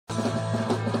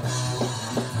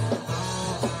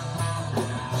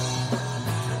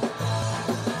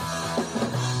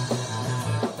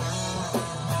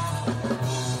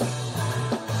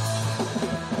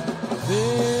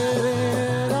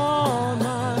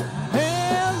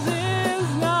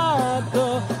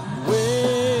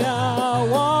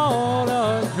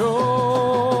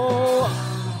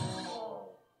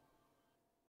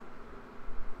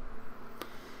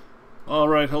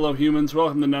Hello humans,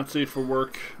 welcome to Not Safe for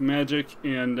Work Magic,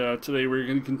 and today we're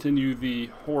going to continue the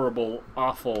horrible,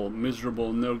 awful,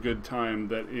 miserable, no good time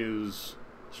that is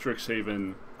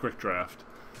Strixhaven Quick Draft.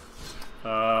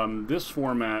 This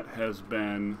format has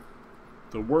been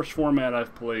the worst format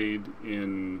I've played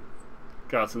in,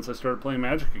 God, since I started playing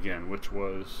Magic again, which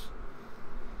was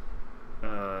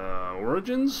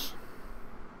Origins?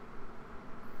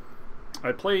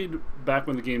 I played back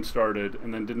when the game started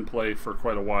and then didn't play for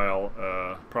quite a while,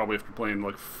 probably after playing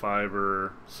like 5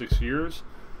 or 6 years,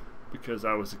 because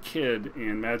I was a kid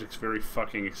and Magic's very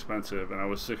fucking expensive and I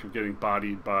was sick of getting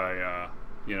bodied by,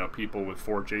 you know, people with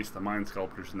 4 Jace the Mind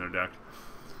Sculptors in their deck.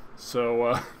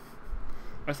 So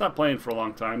I stopped playing for a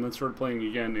long time, then started playing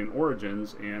again in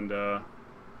Origins and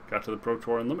got to the Pro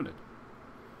Tour Unlimited.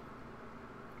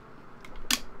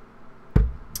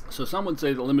 So some would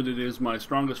say that Limited is my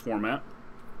strongest format,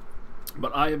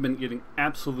 but I have been getting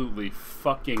absolutely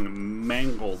fucking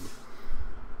mangled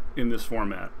in this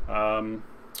format.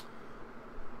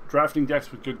 Drafting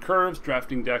decks with good curves,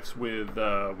 drafting decks with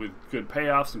good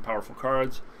payoffs and powerful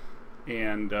cards,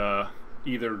 and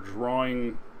either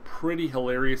drawing pretty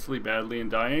hilariously badly and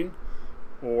dying,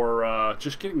 or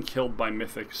just getting killed by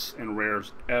mythics and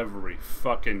rares every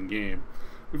fucking game.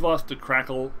 We've lost to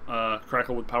Crackle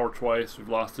with power twice. We've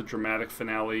lost to Dramatic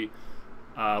Finale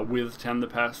with 10 the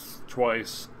Pest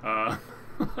twice.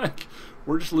 Like,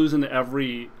 we're just losing to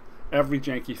every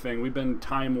janky thing. We've been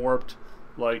time warped.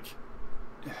 Like,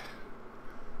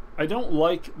 I don't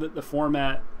like that the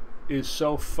format is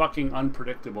so fucking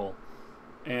unpredictable,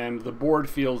 and the board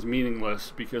feels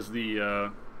meaningless because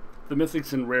the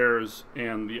mythics and rares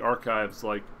and the archives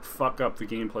like fuck up the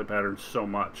gameplay patterns so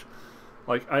much.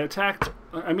 Like, I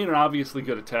made an obviously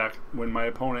good attack when my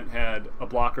opponent had a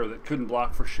blocker that couldn't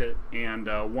block for shit and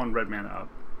 1 red mana up.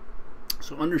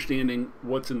 So understanding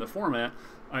what's in the format,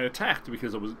 I attacked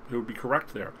because it would be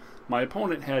correct there. My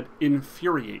opponent had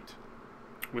Infuriate,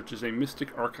 which is a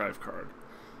Mystic Archive card,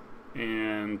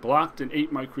 and blocked and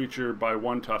ate my creature by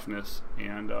 1 toughness,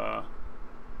 and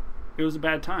it was a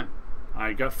bad time.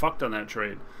 I got fucked on that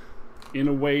trade in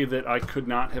a way that I could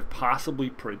not have possibly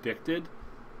predicted.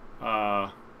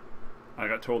 I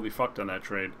got totally fucked on that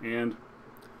trade, and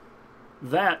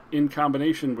that, in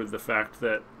combination with the fact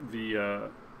that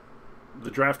the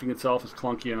drafting itself is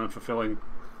clunky and unfulfilling,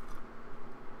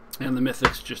 and the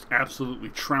mythics just absolutely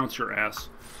trounce your ass,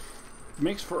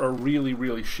 makes for a really,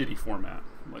 really shitty format.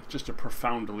 Like, just a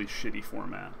profoundly shitty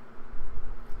format.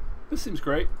 This seems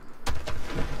great.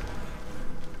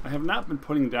 I have not been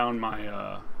putting down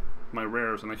my my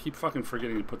rares, and I keep fucking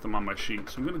forgetting to put them on my sheet,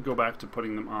 so I'm going to go back to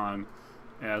putting them on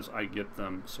as I get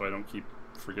them so I don't keep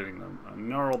forgetting them. A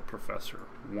Gnarled Professor,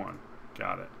 1.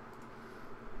 Got it.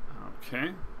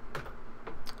 Okay.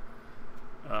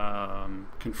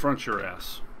 Confront Your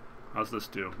Ass. How's this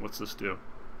do? What's this do?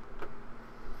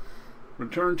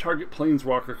 Return target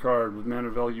Planeswalker card with mana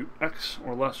value X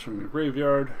or less from your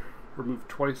graveyard. Remove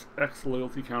twice X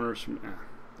loyalty counters from...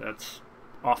 that's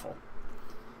awful.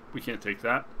 We can't take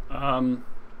that.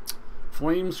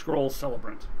 Flame Scroll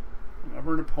Celebrant.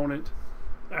 Whenever an opponent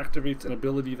activates an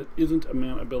ability that isn't a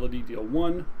mana ability, deal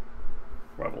 1.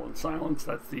 Revel in Silence.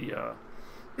 That's the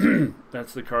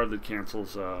that's the card that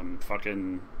cancels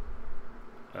fucking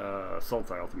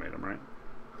Sultai Ultimatum, right?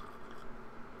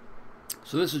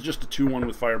 So this is just a 2/1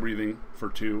 with Fire Breathing for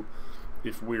 2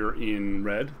 if we're in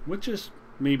red, which is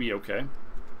maybe okay.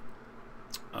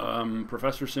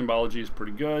 Professor Symbology is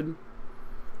pretty good.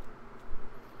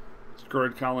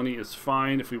 Scourge Colony is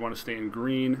fine if we want to stay in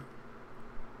green.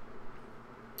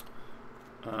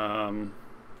 I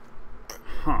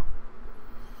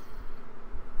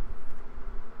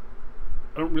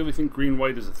don't really think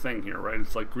green-white is a thing here, right?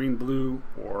 It's like green-blue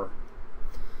or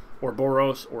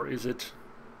Boros, or is it...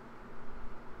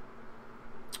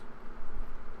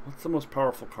 What's the most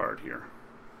powerful card here?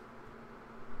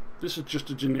 This is just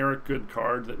a generic good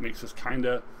card that makes us kind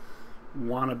of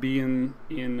want to be in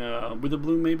with a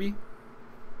blue, maybe?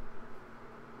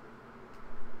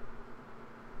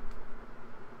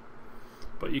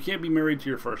 But you can't be married to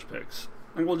your first picks.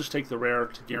 And we'll just take the rare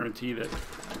to guarantee that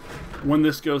when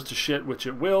this goes to shit, which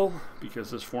it will, because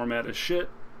this format is shit,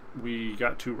 we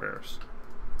got 2 rares.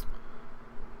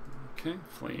 Okay,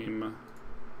 Flame.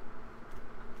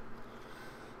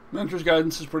 Mentor's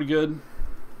Guidance is pretty good.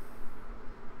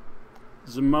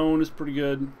 Zimone is pretty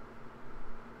good.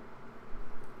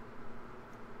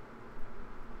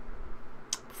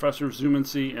 Professor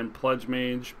Zoomancy and Pledge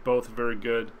Mage, both very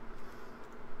good.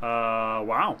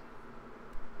 Wow.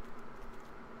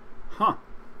 Huh.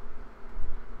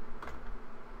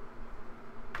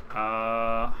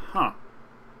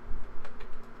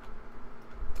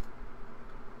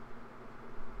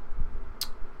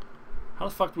 How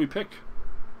the fuck do we pick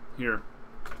here?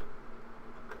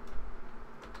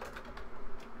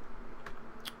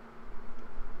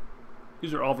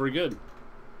 These are all very good.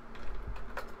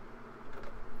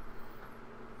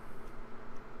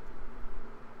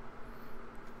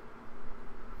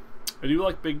 I do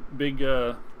like big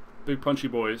punchy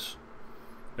boys.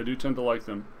 I do tend to like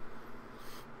them.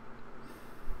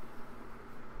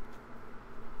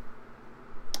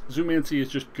 Zoomancy is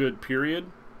just good,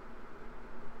 period.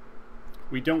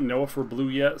 We don't know if we're blue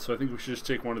yet, so I think we should just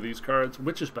take one of these cards.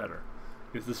 Which is better?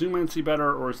 Is the Zoomancy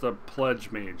better, or is the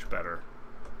Pledge Mage better?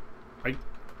 I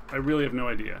really have no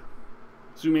idea.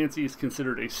 Zoomancy is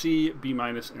considered a C, B-,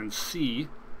 and C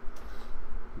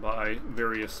by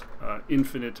various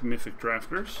infinite mythic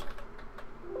drafters.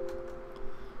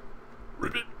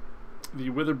 Ribbit. The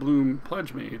Witherbloom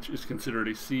Pledge Mage is considered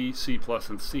a C, C+,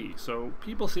 and C. So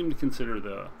people seem to consider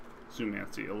the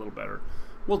Zoomancy a little better.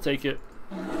 We'll take it.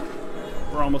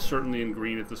 We're almost certainly in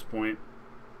green at this point.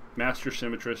 Master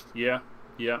Symmetrist, yeah.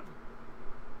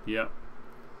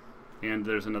 And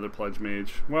there's another Pledge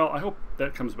Mage. Well, I hope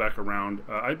that comes back around.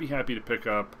 I'd be happy to pick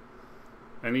up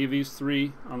any of these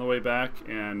three on the way back,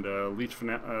 and Leech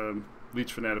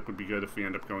Fanatic would be good if we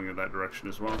end up going in that direction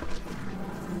as well.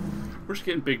 We're just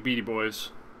getting big beady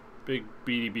boys. Big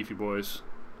beady beefy boys.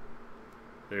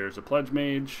 There's a Pledge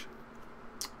Mage.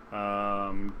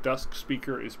 Dusk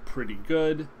Speaker is pretty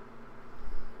good.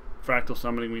 Fractal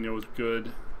Summoning we know is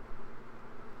good.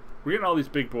 We're getting all these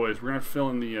big boys. We're going to fill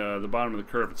in the bottom of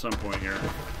the curve at some point here.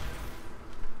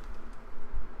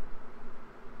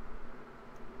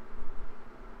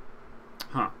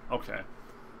 Huh, okay.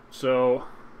 So,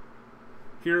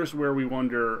 here's where we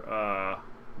wonder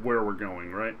where we're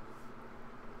going, right?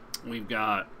 We've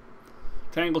got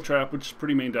Tangle Trap, which is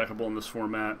pretty main deckable in this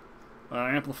format.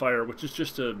 Amplifier, which is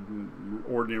just an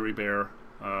ordinary bear.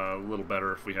 A little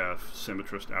better if we have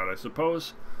Symmetrist out, I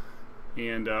suppose.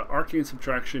 And Arcane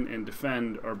Subtraction and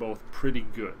Defend are both pretty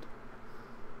good.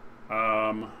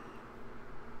 We're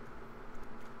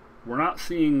not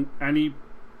seeing any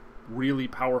really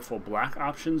powerful black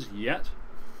options yet.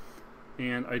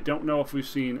 And I don't know if we've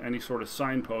seen any sort of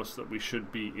signposts that we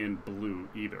should be in blue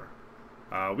either.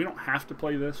 We don't have to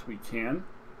play this, we can.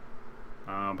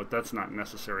 But that's not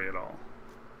necessary at all.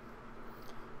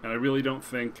 And I really don't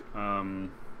think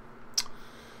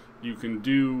you can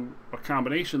do a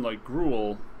combination like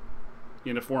Gruul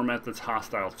in a format that's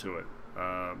hostile to it,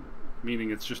 meaning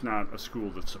it's just not a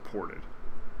school that's supported.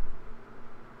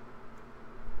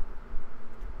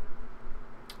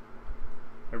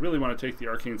 I really want to take the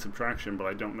Arcane Subtraction, but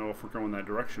I don't know if we're going that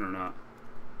direction or not.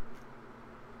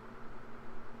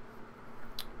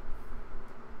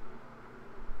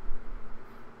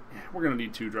 Yeah, we're going to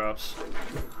need 2 drops.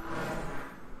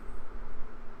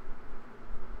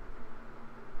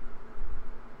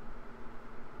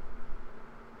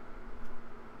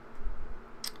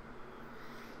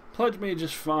 Pledge Mage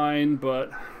is fine,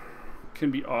 but can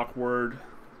be awkward.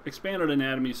 Expanded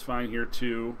Anatomy is fine here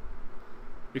too.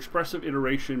 Expressive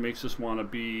Iteration makes us want to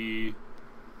be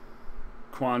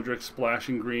Quandrix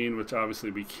Splashing Green, which obviously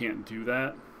we can't do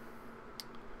that.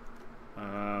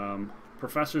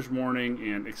 Professor's Warning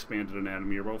and Expanded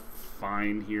Anatomy are both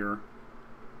fine here.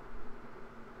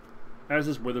 As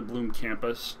is Witherbloom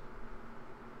Campus.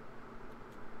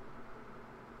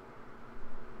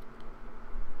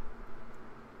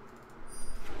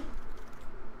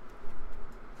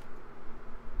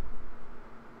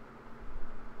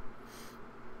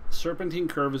 Serpentine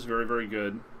Curve is very, very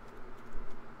good.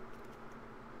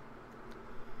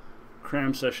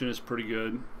 Cram Session is pretty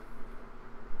good.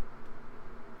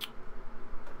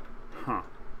 Huh.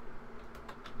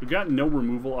 We've got no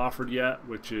removal offered yet,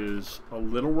 which is a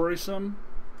little worrisome.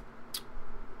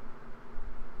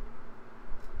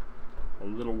 A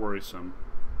little worrisome.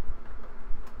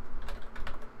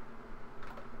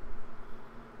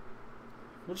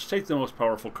 We'll just take the most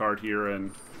powerful card here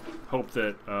and hope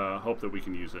that we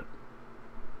can use it.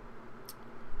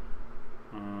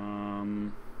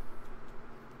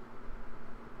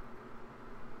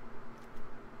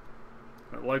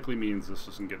 That likely means this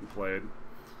isn't getting played.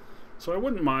 So I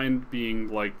wouldn't mind being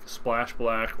like Splash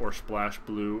Black or Splash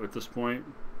Blue at this point.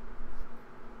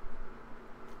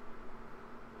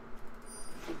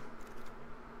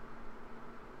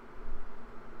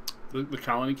 The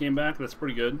Colony came back. That's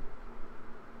pretty good.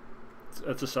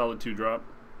 That's a solid 2-drop.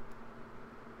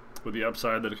 With the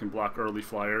upside that it can block early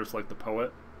flyers like the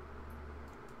Poet.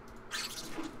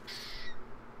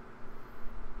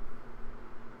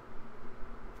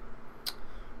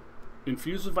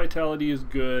 Infuse with Vitality is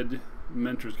good.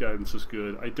 Mentor's Guidance is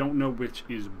good. I don't know which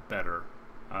is better.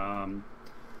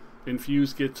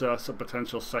 Infuse gets us a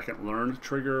potential second learn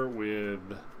trigger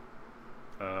with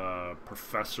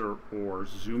Professor or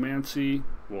Zoomancy.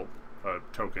 Well, a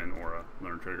token or a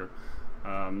learn trigger.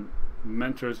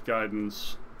 Mentor's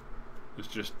Guidance is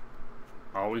just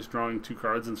always drawing 2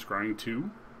 cards and scrying 2,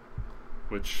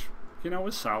 which, you know,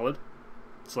 is solid.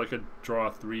 It's like a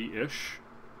draw 3-ish.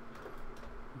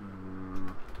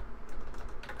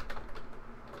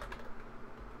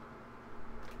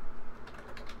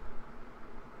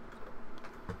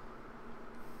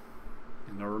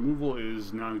 And our removal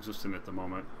is non-existent at the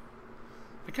moment.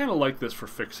 I kind of like this for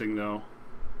fixing, though.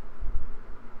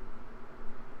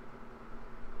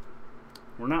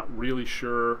 We're not really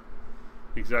sure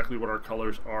exactly what our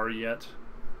colors are yet.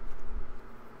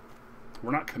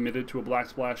 We're not committed to a black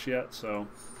splash yet, so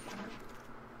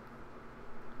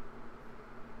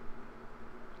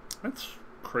that's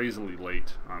crazily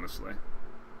late, honestly.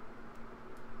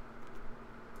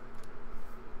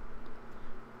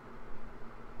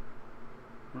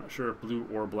 I'm not sure if blue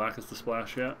or black is the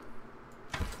splash yet.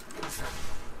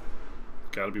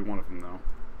 Gotta be one of them, though.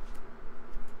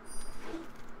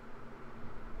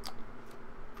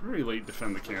 Very late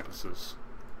defend the campuses.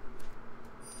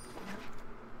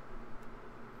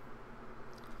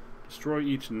 Destroy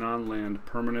each non-land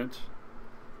permanent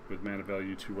with mana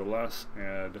value 2 or less.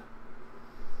 Add.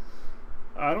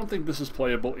 I don't think this is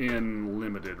playable in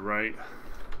limited, right?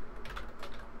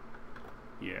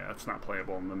 Yeah, it's not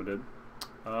playable in limited.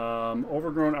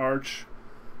 Overgrown Arch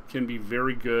can be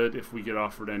very good if we get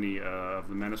offered any of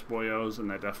the Menace Boyos, and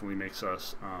that definitely makes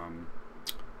us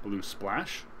blue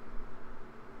splash.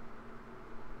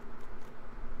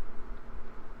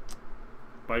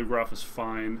 Biograph is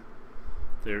fine.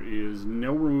 There is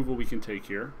no removal we can take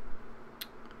here.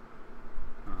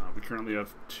 We currently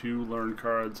have 2 learn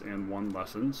cards and 1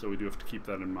 lesson, so we do have to keep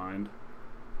that in mind.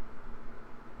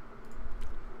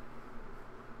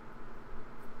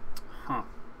 Huh.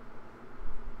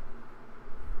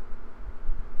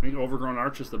 I think Overgrown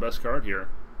Arch is the best card here.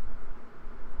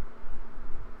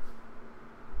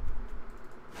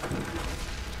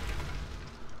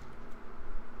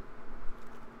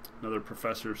 Another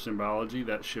Professor of Symbology.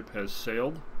 That ship has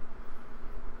sailed.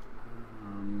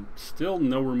 Still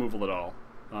no removal at all.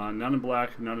 None in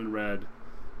black, none in red,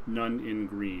 none in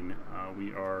green.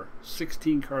 We are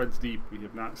 16 cards deep. We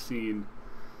have not seen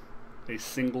a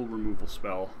single removal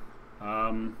spell.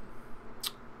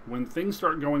 When things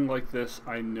start going like this,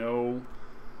 I know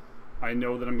that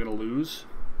I'm going to lose.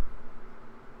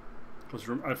 Because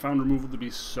I found removal to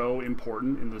be so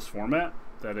important in this format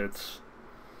that it's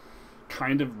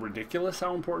kind of ridiculous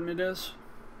how important it is.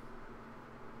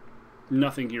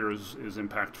 Nothing here is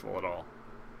impactful at all.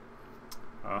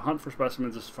 Hunt for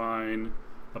Specimens is fine.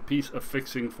 A piece of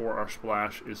fixing for our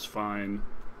splash is fine.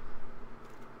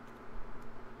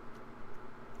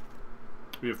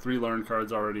 We have 3 learn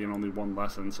cards already and only 1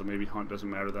 lesson, so maybe Hunt doesn't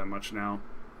matter that much now.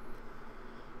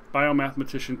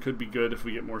 Biomathematician could be good if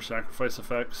we get more sacrifice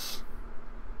effects,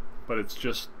 but it's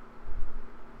just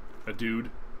a dude.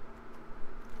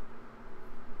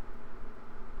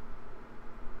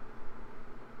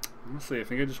 Honestly, I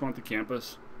think I just want the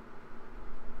campus.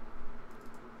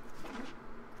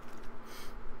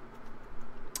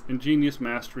 Ingenious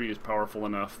Mastery is powerful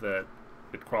enough that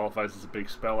it qualifies as a big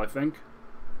spell, I think.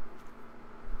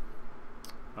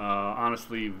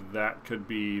 Honestly,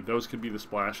 those could be the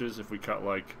splashes if we cut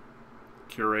like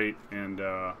Curate and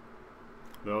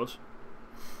those.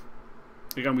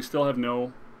 Again, we still have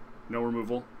no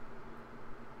removal.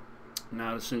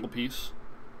 Not a single piece.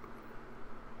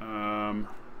 Oh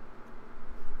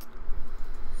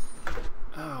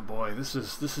boy, this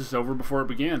is over before it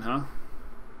began, huh?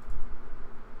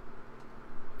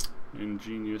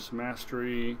 Ingenious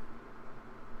Mastery,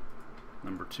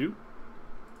 number 2.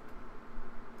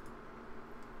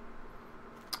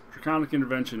 Draconic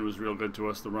Intervention was real good to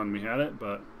us the run we had it,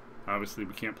 but obviously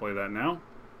we can't play that now.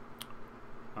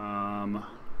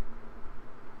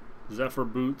 Zephyr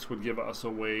Boots would give us a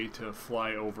way to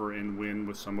fly over and win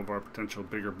with some of our potential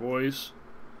bigger boys.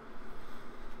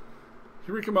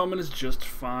 Eureka Moment is just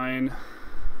fine.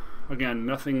 Again,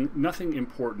 nothing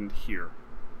important here.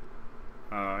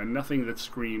 And nothing that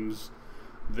screams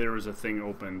there is a thing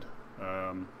opened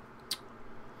to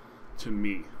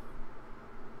me.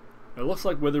 It looks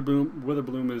like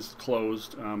Witherbloom is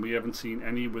closed. We haven't seen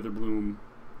any Witherbloom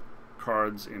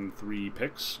cards in 3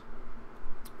 picks.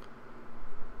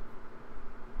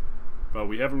 But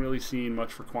we haven't really seen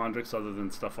much for Quandrix other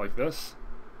than stuff like this.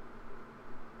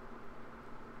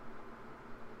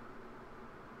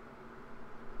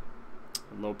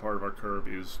 The low part of our curve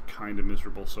is kind of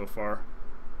miserable so far.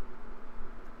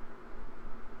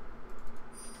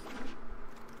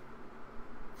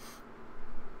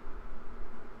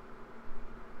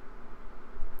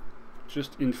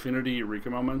 just infinity Eureka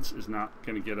Moments is not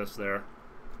going to get us there.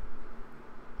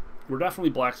 We're definitely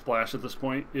Black Splash at this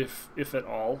point, if at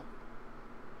all.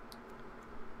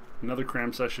 Another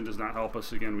cram session does not help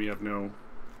us. Again, we have no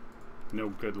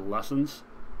good lessons.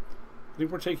 I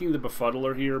think we're taking the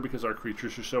Befuddler here because our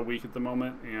creatures are so weak at the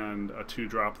moment, and a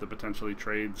 2-drop that potentially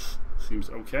trades seems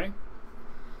okay.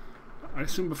 I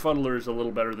assume Befuddler is a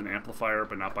little better than Amplifier,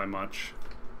 but not by much.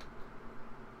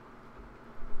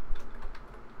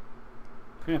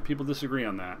 Yeah, people disagree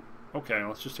on that. Okay,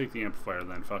 let's just take the Amplifier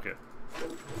then. Fuck it.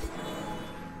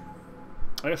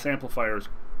 I guess Amplifier is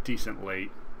decent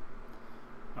late.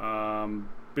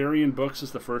 Burying Books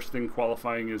is the first thing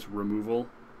qualifying as removal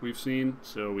we've seen,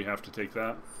 so we have to take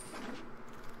that.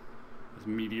 As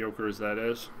mediocre as that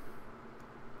is.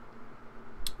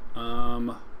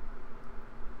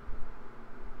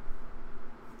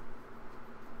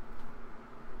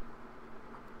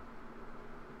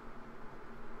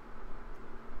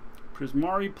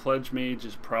 Prismari Pledge Mage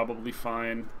is probably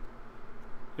fine.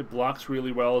 It blocks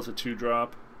really well as a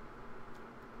 2-drop.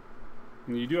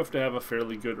 And you do have to have a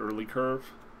fairly good early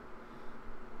curve.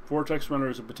 Vortex Runner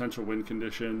is a potential win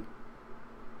condition.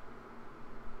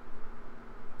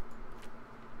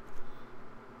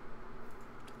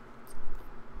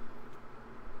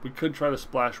 We could try to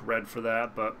splash red for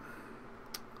that, but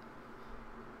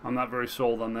I'm not very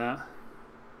sold on that.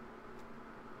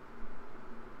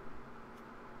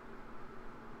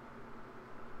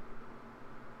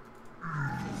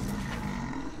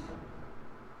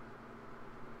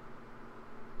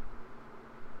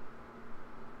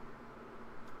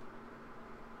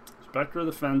 Spectre of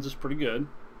the Fens is pretty good.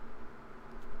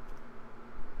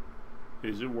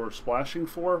 Is it worth splashing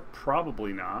for?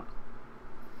 Probably not.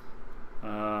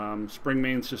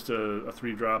 Springmane's just a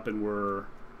 3-drop, and we're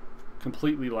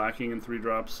completely lacking in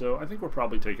 3-drops, so I think we're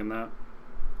probably taking that.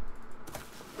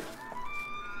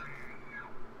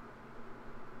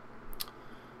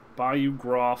 Bayou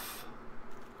Groff.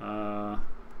 Bayou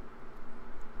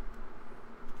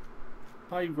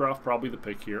Groff probably the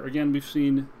pick here. Again, we've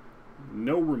seen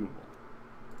no removal.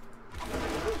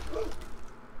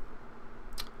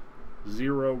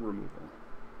 0 removal.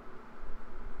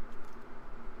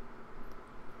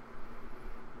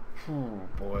 Oh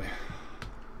boy.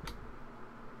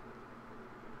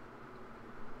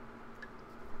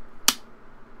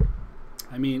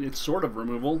 I mean, it's sort of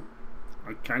removal.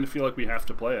 I kind of feel like we have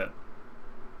to play it.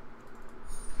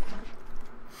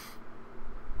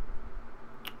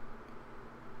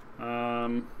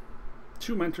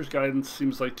 Two Mentor's Guidance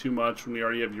seems like too much when we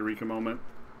already have Eureka Moment.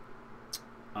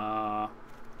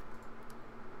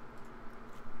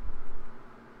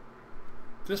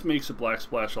 This makes a Black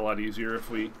Splash a lot easier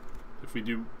if we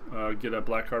do get a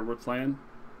black card we're playing.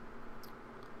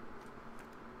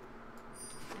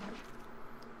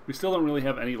 We still don't really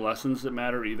have any lessons that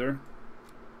matter either.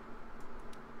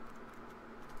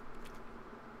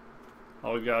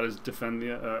 All we've got is defend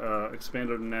the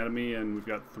expanded anatomy, and we've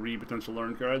got 3 potential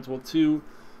learn cards. Well, 2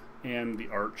 and the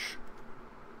Arch.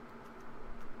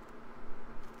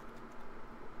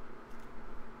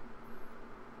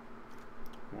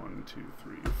 One, 2,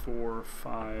 3, 4,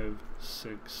 5,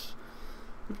 6.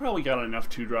 We probably got enough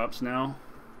 2-drops now.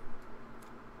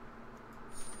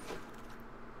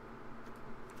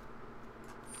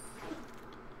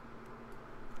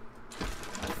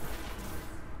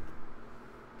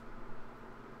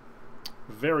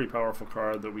 Very powerful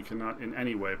card that we cannot in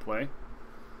any way play.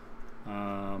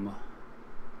 Divine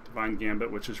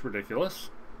Gambit, which is ridiculous.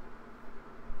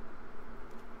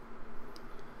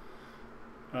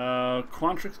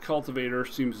 Quantrix Cultivator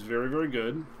seems very, very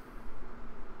good.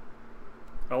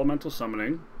 Elemental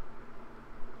Summoning.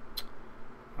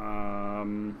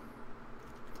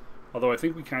 Although I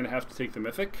think we kind of have to take the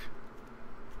Mythic,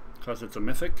 because it's a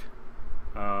Mythic.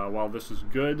 While this is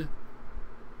good,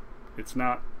 it's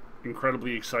not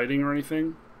incredibly exciting or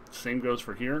anything. Same goes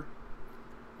for here.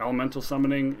 Elemental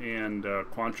Summoning and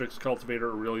Quantrix Cultivator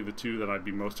are really the 2 that I'd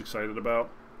be most excited about.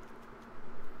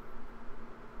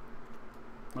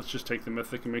 Let's just take the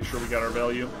Mythic and make sure we got our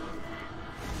value.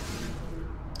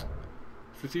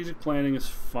 Strategic Planning is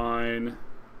fine.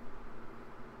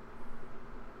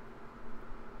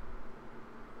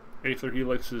 Aether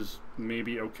Helix is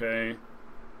maybe okay.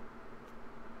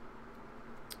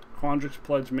 Quandrix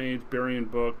Pledge Mage, Burying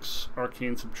Books,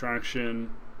 Arcane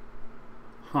Subtraction.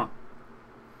 Huh.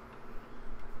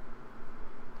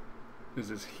 Is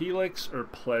this Helix or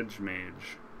Pledge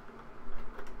Mage?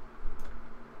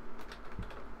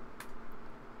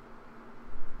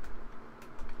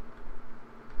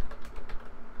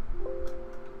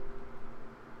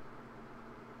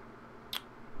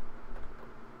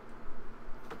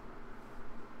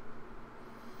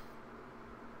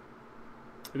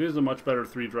 It is a much better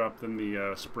 3-drop than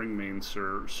the Spring Main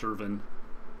Servan.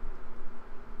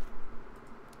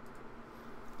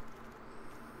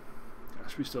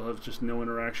 Gosh, we still have just no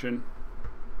interaction.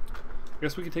 I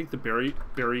guess we could take the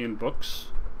Berrien Books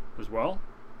as well.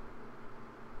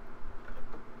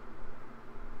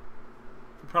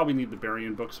 We probably need the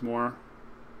Berrien Books more.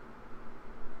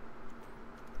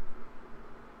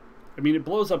 I mean, it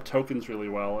blows up tokens really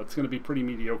well. It's going to be pretty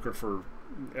mediocre for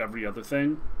every other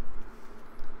thing.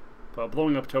 But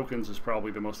blowing up tokens is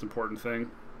probably the most important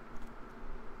thing.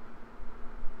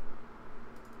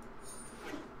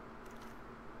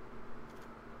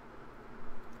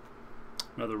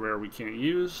 Another rare we can't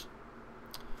use.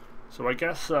 So I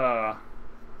guess Orsov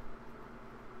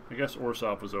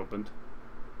was opened.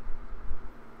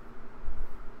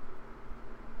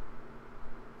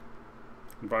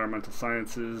 Environmental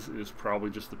Sciences is probably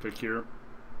just the pick here.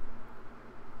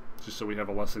 Just so we have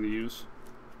a lesson to use.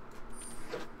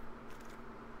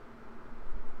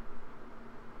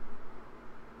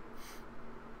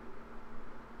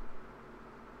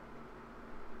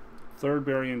 Third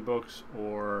Berrien Books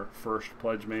or first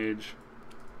Pledge Mage.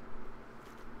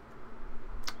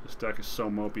 This deck is so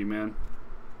mopey, man.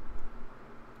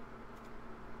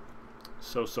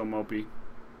 So mopey.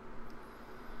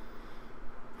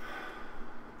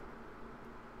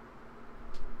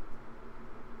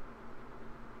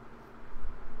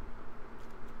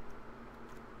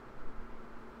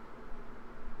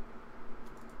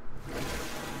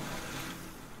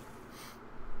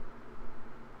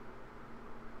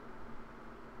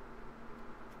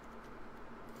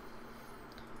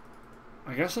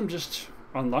 I guess I'm just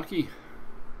unlucky.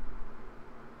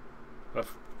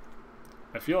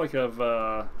 I feel like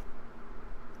I've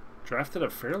drafted a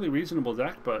fairly reasonable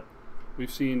deck, but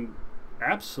we've seen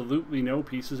absolutely no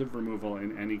pieces of removal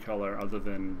in any color other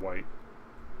than white.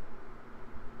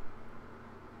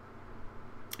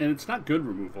 And it's not good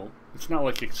removal. It's not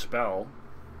like Expel.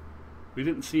 We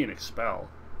didn't see an Expel.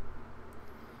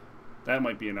 That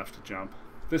might be enough to jump.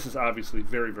 This is obviously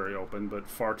very, very open, but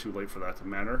far too late for that to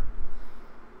matter.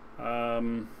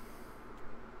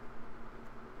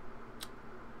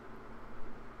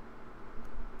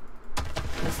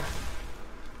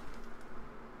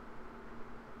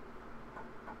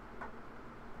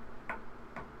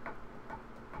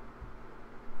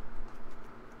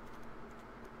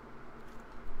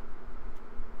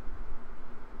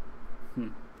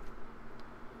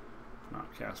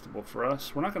 Not castable for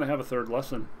us. We're not going to have a third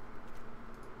lesson.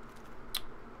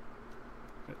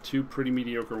 Got two pretty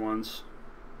mediocre ones.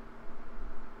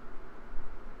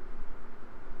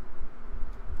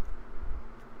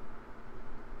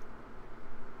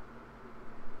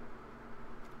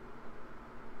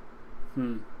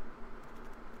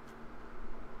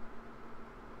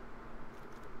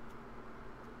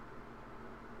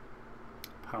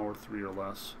 Power 3 or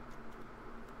less.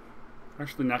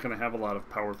 Actually not going to have a lot of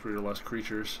power 3 or less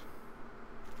creatures.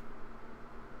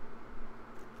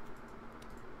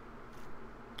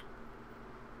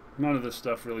 None of this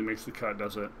stuff really makes the cut,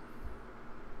 does it?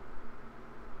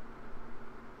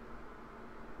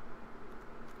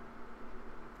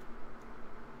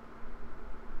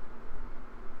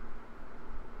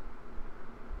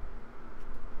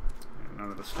 Yeah,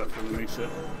 none of this stuff really makes it.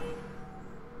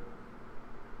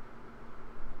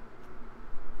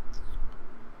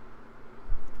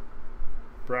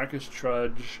 Brackish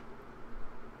Trudge,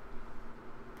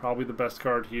 probably the best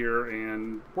card here,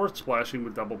 and worth splashing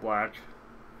with double black.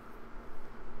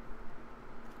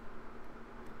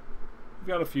 We've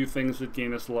got a few things that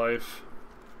gain us life.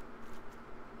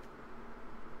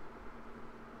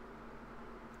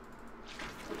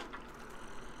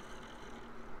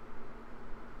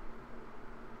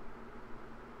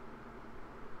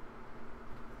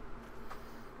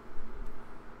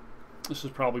 This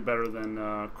is probably better than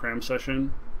Cram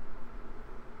Session.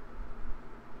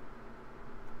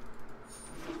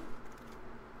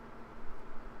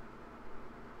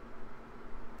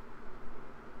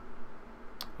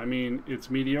 I mean, it's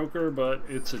mediocre, but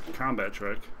it's a combat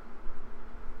trick.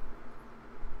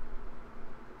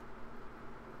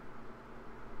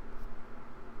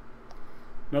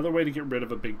 Another way to get rid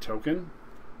of a big token.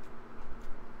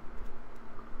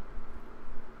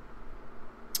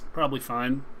 Probably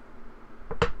fine.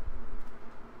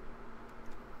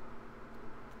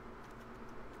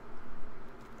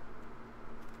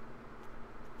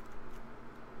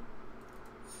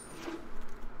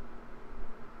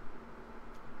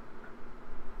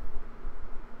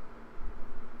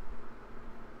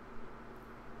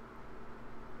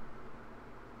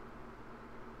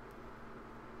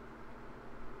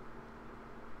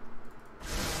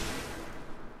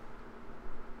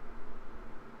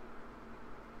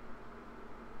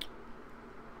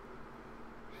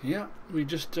 Yeah, we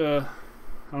just, I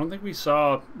don't think we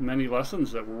saw many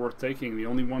lessons that were worth taking. The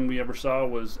only one we ever saw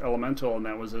was Elemental, and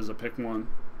that was as a pick one.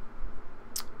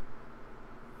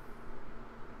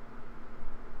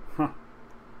 Huh.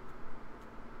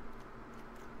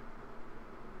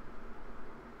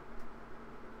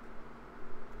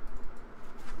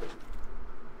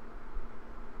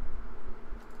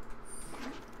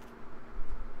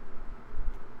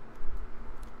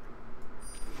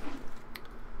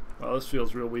 Well, this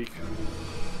feels real weak.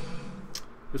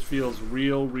 This feels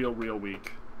real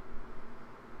weak.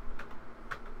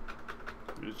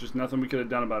 There's just nothing we could have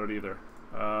done about it either.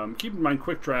 Keep in mind,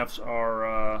 quick drafts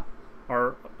are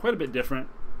quite a bit different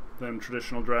than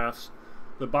traditional drafts.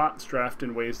 The bots draft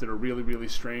in ways that are really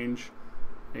strange,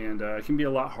 and it can be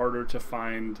a lot harder to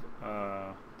find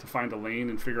a lane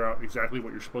and figure out exactly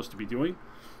what you're supposed to be doing,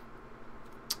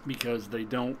 because they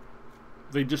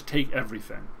just take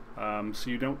everything. So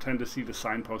you don't tend to see the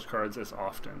signpost cards as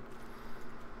often.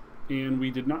 And we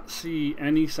did not see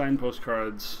any signpost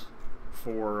cards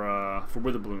for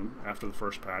Witherbloom after the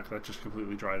first pack. That just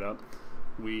completely dried up.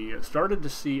 We started to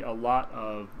see a lot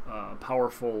of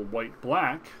powerful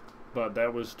white-black, but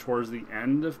that was towards the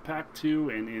end of pack 2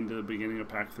 and into the beginning of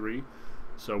pack 3.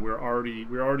 So we're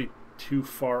already too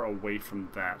far away from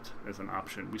that as an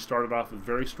option. We started off with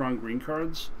very strong green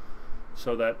cards,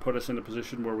 so that put us in a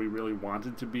position where we really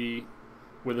wanted to be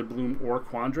Witherbloom or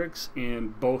Quandrix,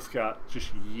 and both got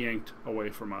just yanked away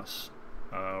from us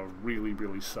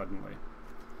really suddenly,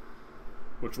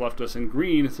 which left us in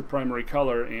green as the primary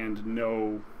color and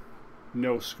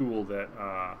no school that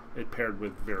it paired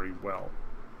with very well.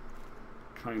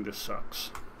 Kinda sucks.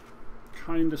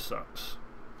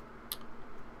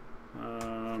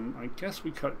 I guess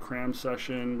we cut Cram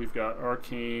Session. We've got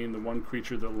Arcane, the one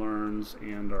creature that learns,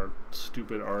 and our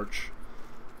stupid Arch.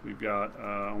 We've got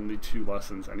only 2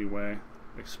 lessons anyway,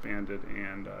 Expanded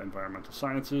and Environmental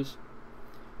Sciences.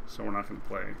 So we're not going to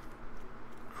play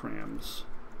Crams.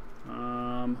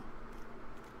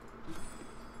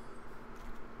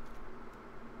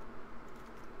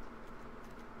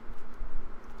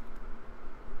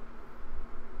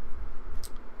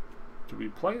 Do we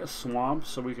play a Swamp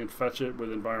so we can fetch it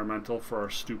with Environmental for our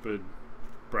stupid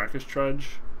Brackish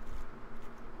Trudge?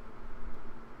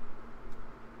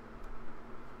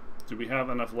 Do we have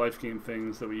enough life gain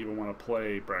things that we even want to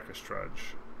play Brackish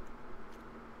Trudge?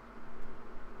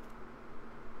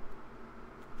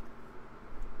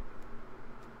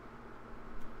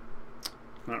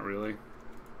 Not really.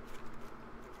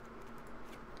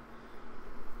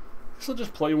 So I'll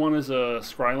just play one as a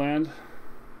Scryland.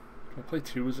 Can I play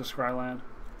 2 as a Scryland?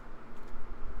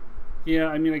 Yeah,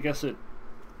 I mean, I guess it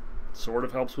sort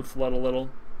of helps with Flood a little.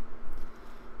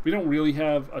 We don't really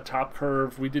have a top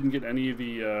curve. We didn't get any of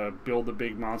the build a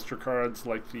big monster cards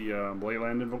like the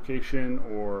Leyland Invocation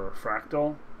or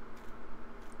Fractal.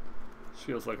 This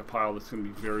feels like a pile that's going to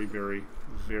be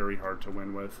very hard to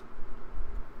win with.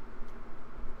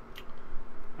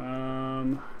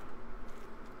 I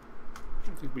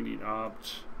think we need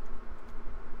Opt.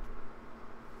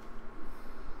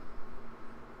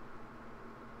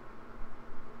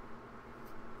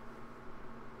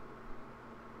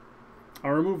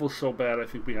 Our removal's so bad, I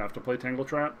think we have to play Tangle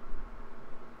Trap.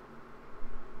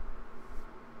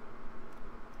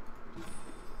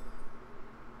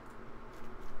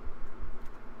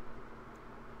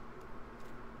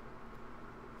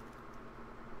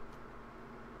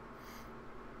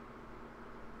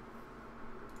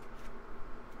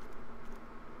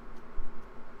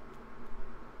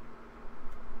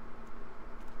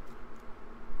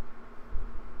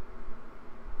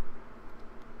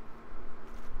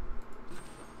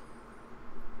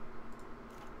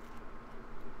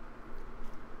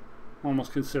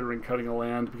 Almost considering cutting a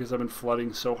land because I've been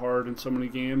flooding so hard in so many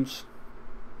games.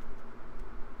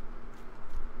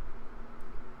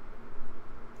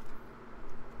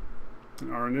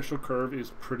 And our initial curve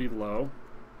is pretty low.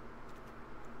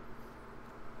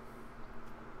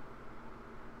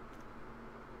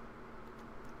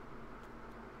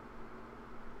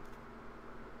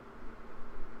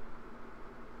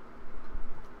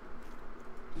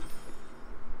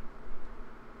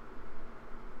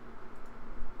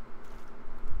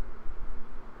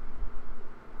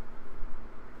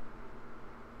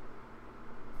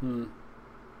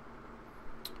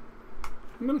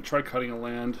 I'm going to try cutting a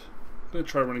land. I'm going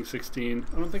to try running 16.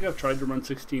 I don't think I've tried to run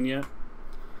 16 yet.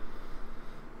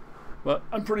 But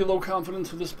I'm pretty low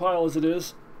confidence with this pile as it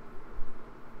is.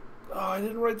 Oh, I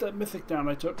didn't write that mythic down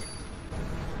I took.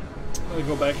 I'll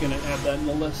go back in and add that in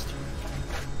the list.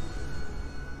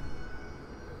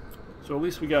 So at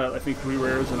least we got, I think, 3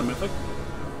 rares and a mythic.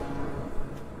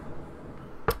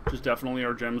 which is definitely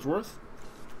our gem's worth.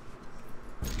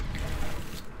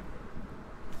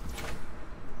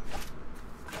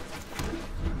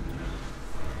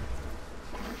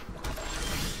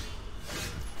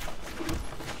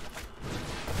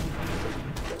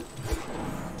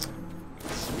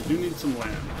 We do need some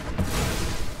land.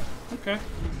 Okay.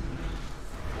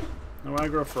 No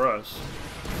aggro for us.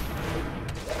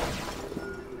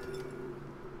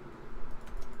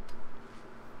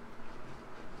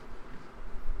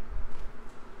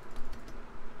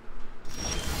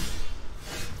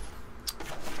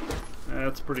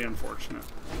 That's pretty unfortunate.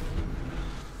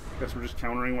 Guess we're just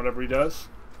countering whatever he does.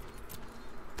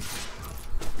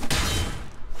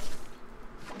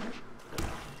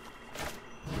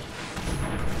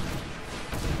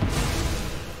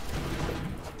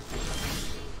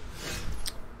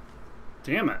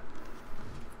 Damn it.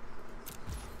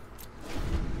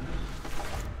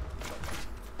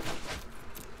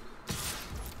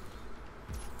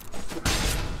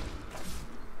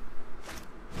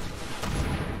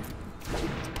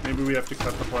 Maybe we have to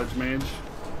cut the Pledge Mage.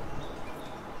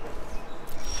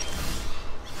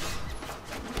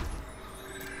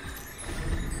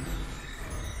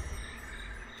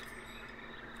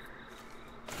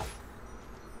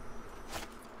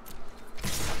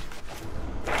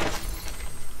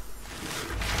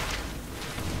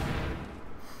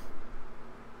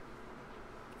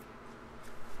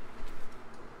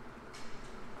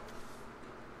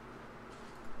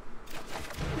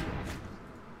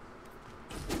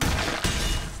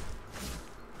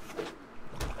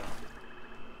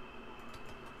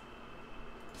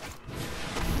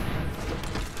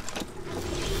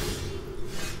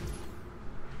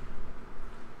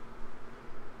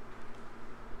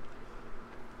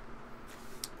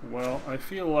 Well, I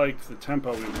feel like the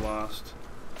tempo we've lost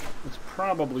has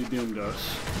probably doomed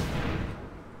us.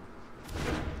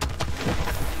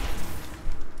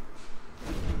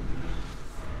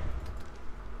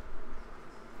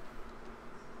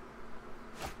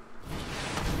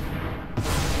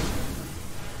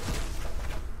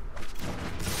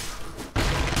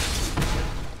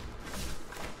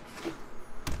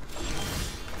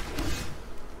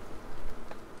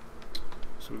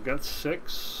 So we've got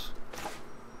 6.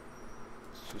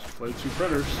 Just play 2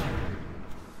 critters.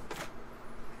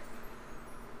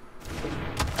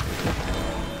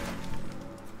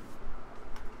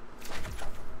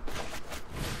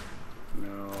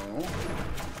 No.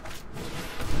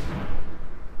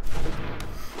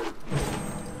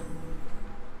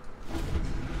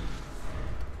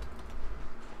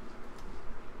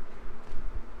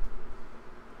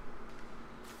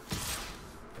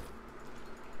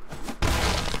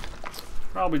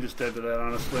 Probably just dead to that,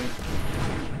 honestly.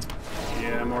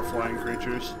 Yeah, more flying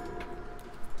creatures.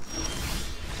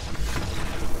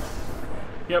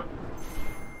 Yep.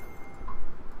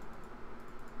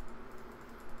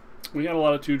 We had a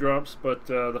lot of 2-drops, but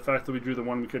the fact that we drew the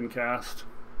one we couldn't cast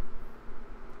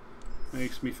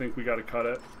makes me think we gotta cut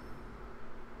it.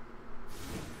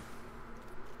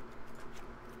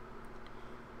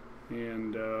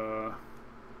 And,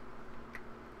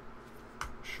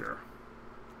 sure.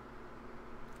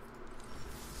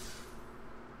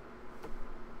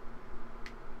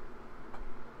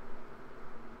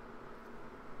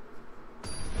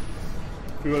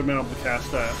 If we would have been able to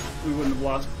cast that, we wouldn't have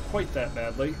lost quite that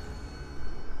badly.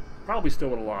 Probably still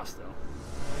would have lost, though.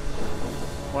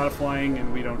 A lot of flying,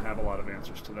 and we don't have a lot of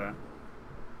answers to that.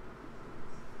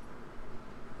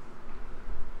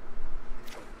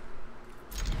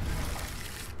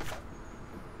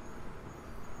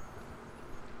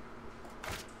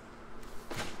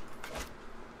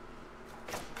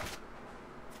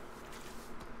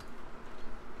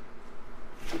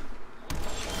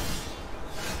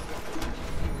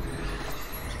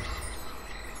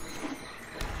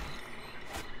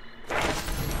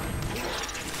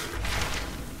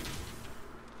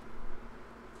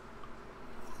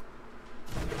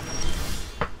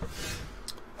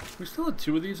 We still had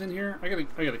 2 of these in here. I gotta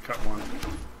cut one.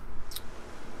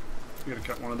 I gotta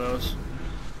cut one of those.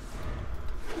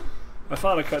 I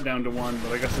thought I cut down to 1,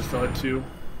 but I guess I still had 2.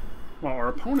 Well, our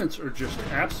opponents are just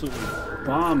absolutely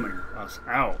bombing us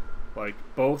out. Like,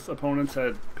 both opponents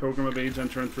had Pilgrim of Age on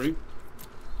turn 3.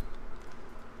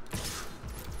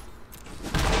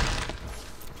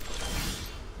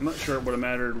 I'm not sure it would have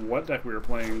mattered what deck we were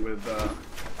playing with the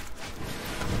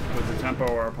tempo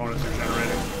our opponents are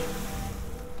generating.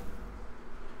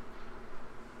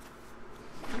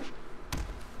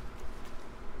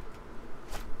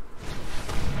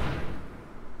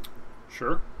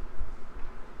 Sure.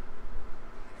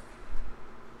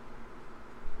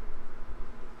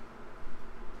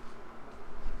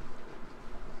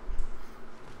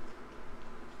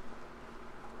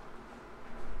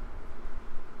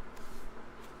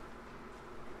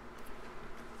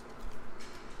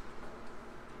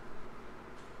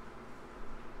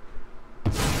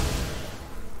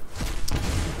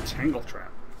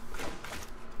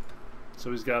 So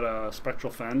he's got a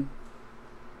Spectral Fen.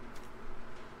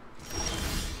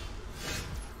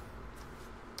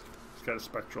 He's got a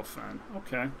Spectral Fen.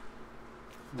 Okay.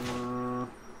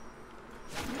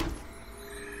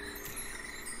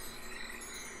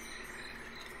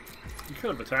 He could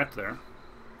have attacked there.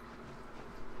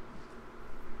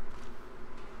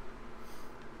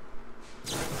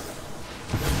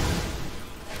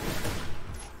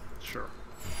 Sure.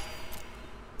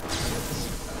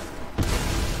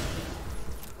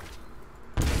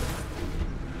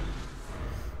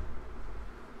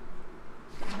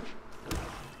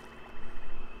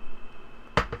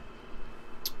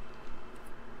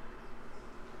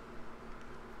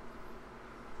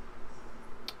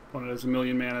 Opponent has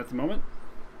 1,000,000 mana at the moment.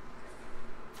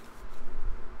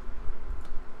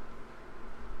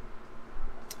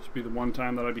 This would be the one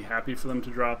time that I'd be happy for them to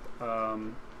drop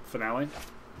Finale.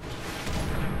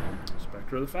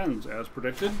 Spectre of the Fens, as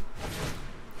predicted.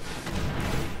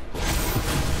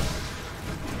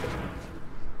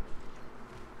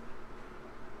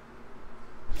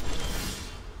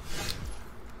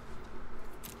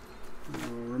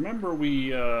 Remember,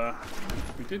 we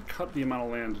did cut the amount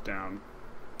of land down.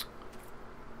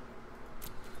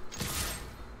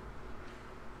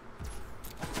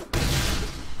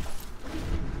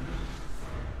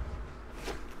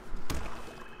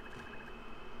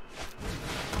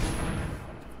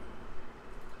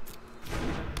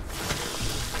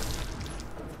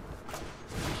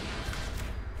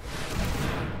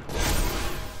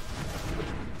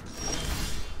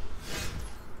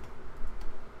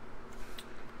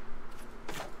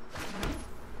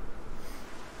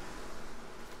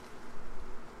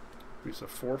 It's a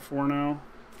 4/4 now.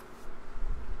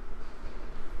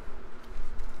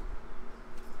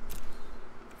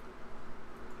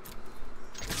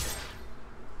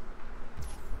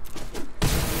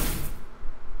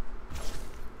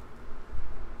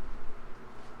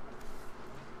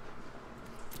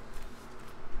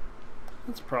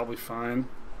 That's probably fine.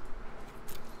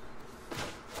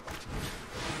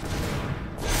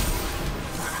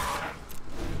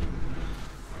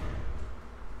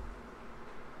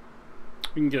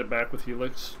 We can get it back with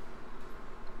Helix.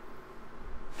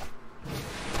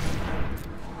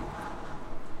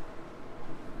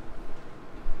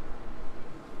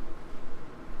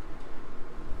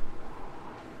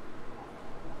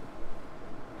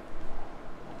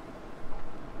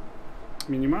 I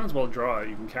mean, you might as well draw it.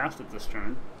 You can cast it this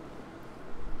turn.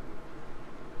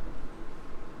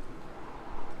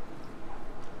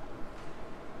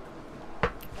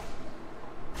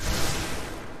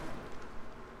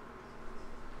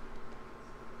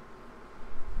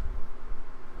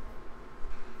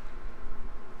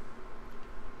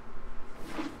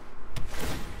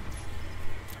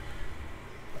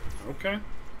 Okay.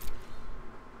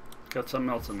 Got something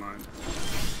else in mind.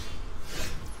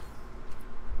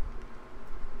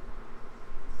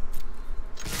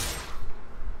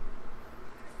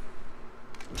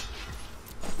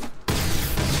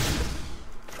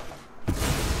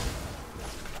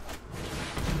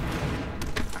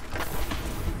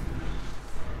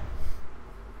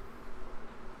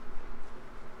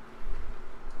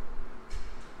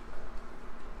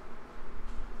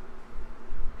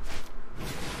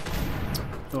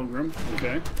 Pilgrim,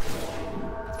 okay.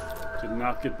 Did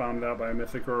not get bombed out by a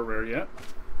mythic or a rare yet.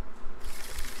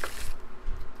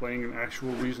 Playing an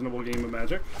actual reasonable game of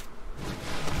Magic.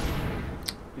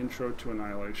 Intro to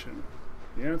Annihilation.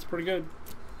 Yeah, it's pretty good.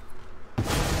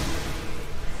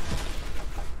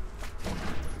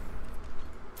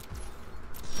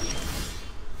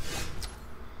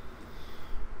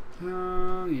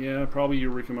 Yeah, probably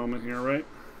Eureka moment here, right?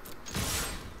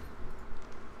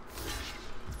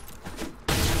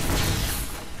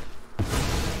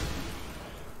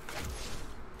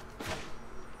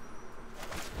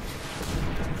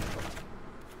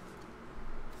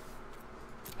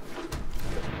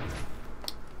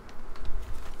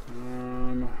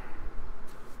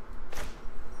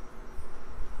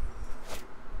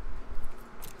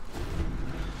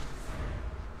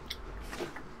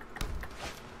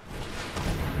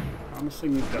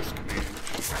 Promising desk mage.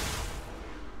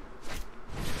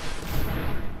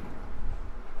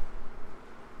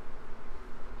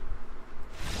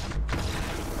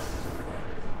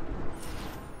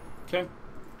 Okay.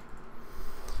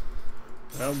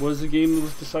 That was a game that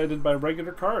was decided by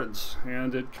regular cards,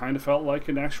 and it kind of felt like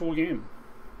an actual game.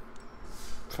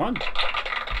 Fun.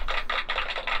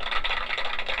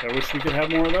 I wish we could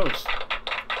have more of those.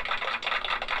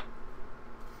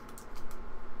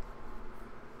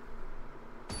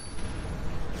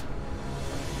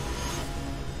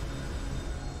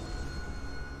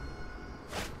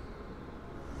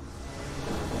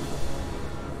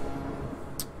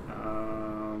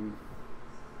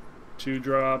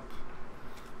 2-drop.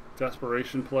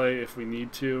 Desperation play if we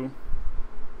need to.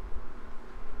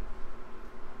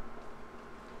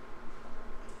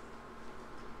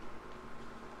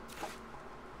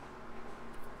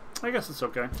 I guess it's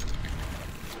okay.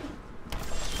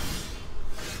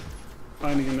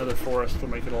 Finding another forest will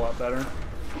make it a lot better.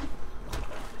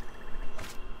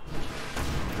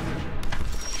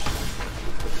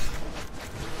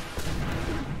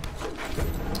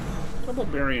 Double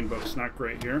Burying Book's not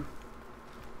great here.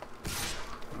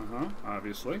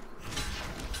 Obviously.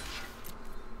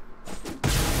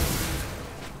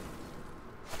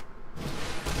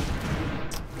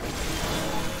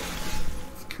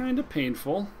 It's kind of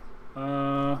painful.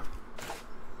 Yeah,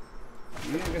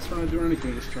 I guess we're not doing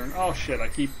anything this turn. Oh shit, I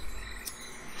keep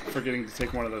forgetting to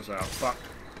take one of those out. Fuck.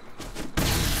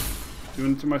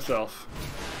 Doing it to myself.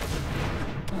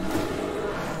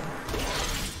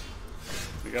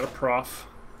 We got a prof.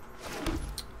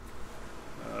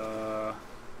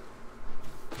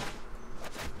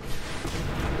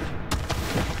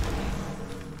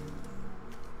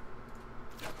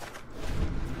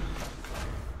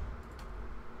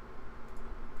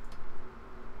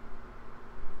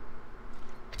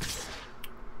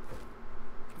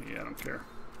 Yeah, I don't care.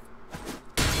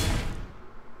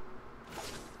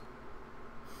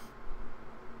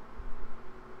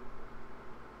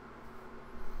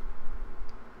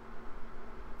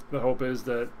 The hope is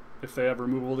that if they have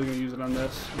removal, they're going to use it on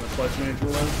this, and the Pledge Mage will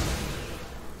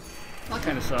live. That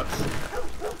kind of sucks.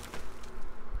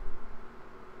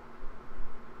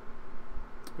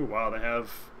 Oh wow, they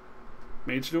have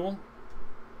Mage Duel?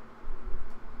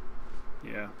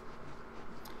 Yeah.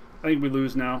 I think we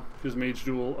lose now, because Mage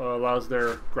Duel allows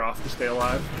their Groff to stay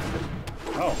alive.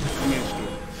 Oh, Mage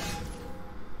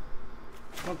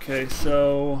Duel. Okay,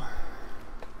 so...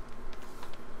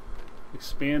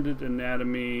 Expanded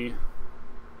Anatomy.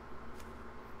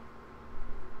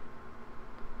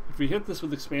 If we hit this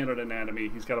with Expanded Anatomy,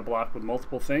 he's got to block with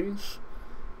multiple things,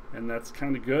 and that's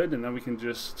kind of good, and then we can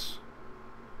just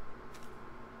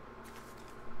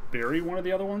bury one of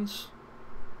the other ones.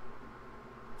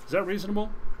 Is that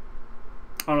reasonable?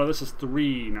 Oh no, this is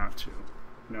 3, not 2.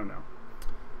 No,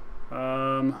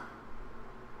 no.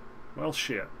 Well,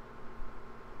 shit.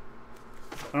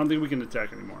 I don't think we can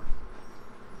attack anymore.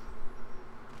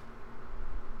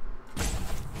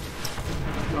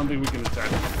 I don't think we can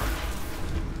attack anymore.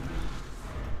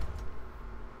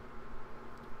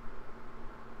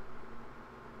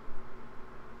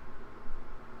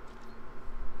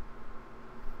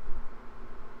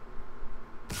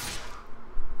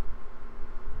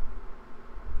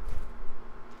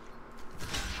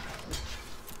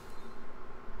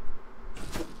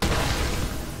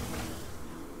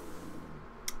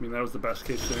 I mean, that was the best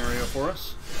case scenario for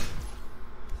us.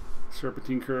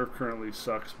 Serpentine Curve currently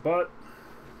sucks, but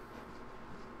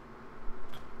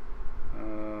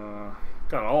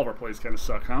God, all of our plays kind of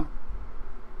suck, huh?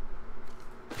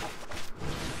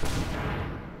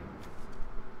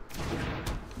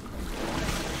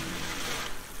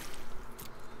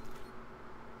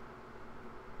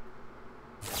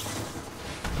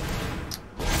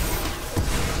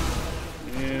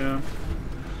 Yeah.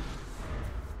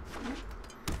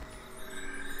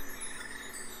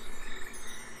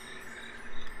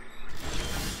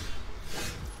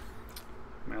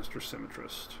 Master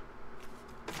Symmetrist.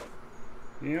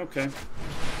 Yeah, okay.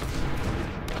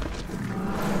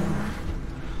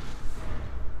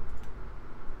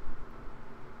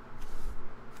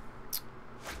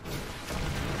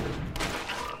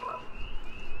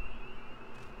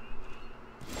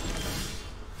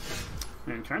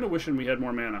 Man, kind of wishing we had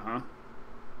more mana, huh?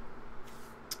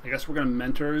 I guess we're gonna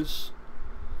Mentors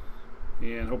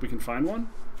and hope we can find one.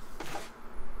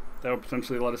 That would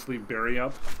potentially let us leave Bury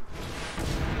up.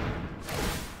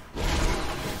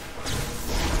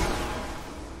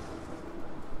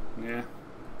 Yeah.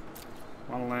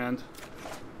 On land.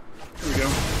 Here we go.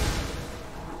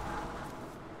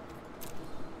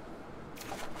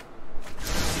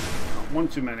 Oh, one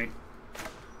too many.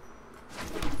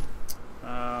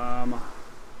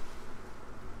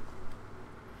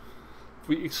 If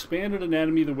we expanded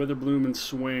Anatomy, the Witherbloom, and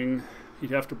Swing,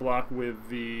 he'd have to block with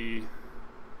the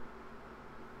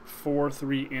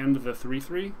 4/3 and the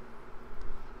 3/3.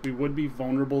 We would be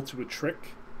vulnerable to a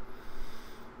trick.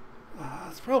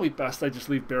 It's probably best I just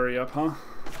leave Bury up, huh?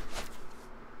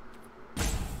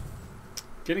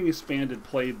 Getting Expanded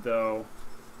played, though,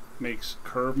 makes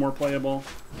Curve more playable.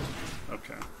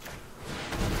 Okay.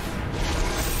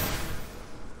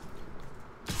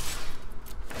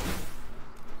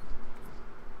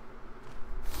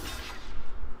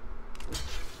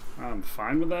 I'm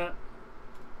fine with that.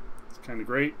 It's kind of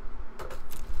great.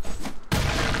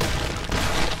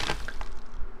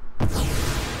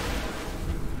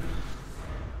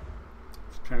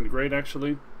 great,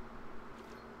 actually.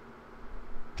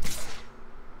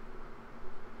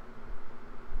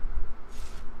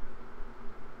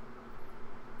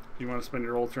 If you want to spend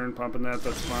your whole turn pumping that,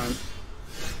 that's fine.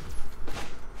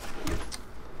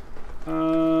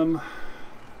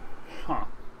 Huh.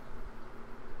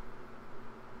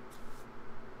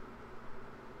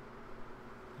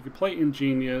 You could play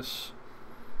Ingenious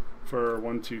for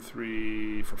 1, 2,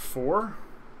 3, for 4.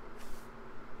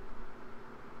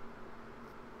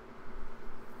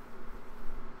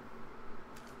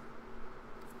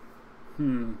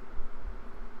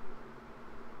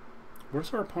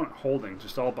 Where's our opponent holding?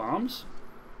 Just all bombs?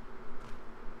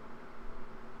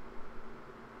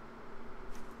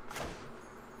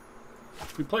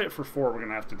 If we play it for 4, we're going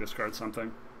to have to discard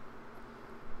something.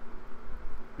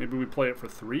 Maybe we play it for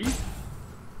 3?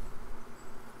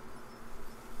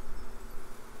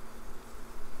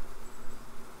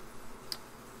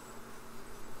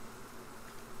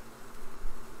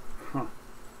 Huh.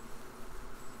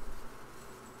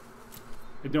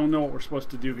 I don't know what we're supposed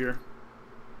to do here.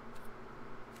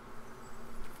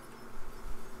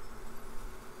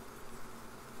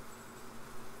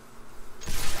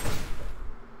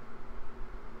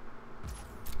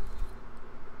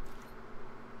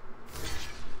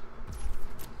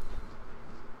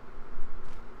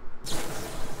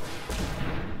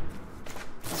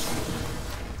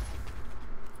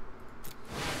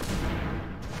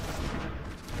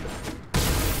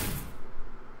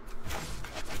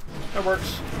 That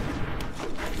works.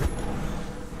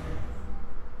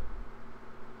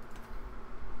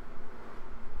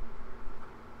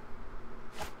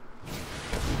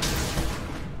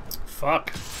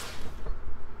 Fuck.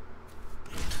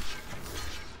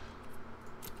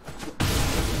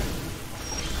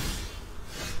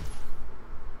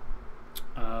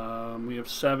 We have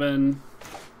 7.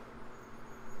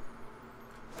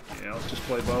 Yeah, let's just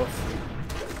play both.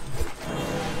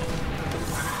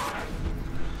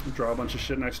 Draw a bunch of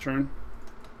shit next turn.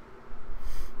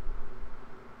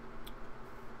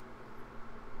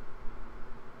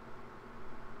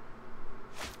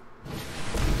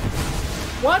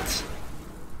 What?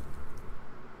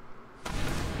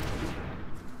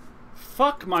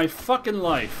 Fuck my fucking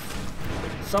life.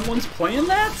 Someone's playing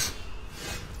that?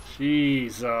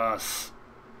 Jesus.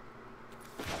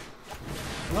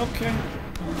 Okay.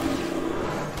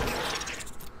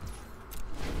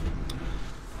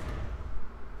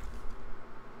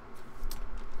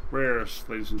 Rares,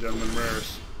 ladies and gentlemen,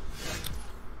 rares.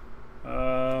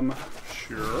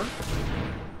 Sure.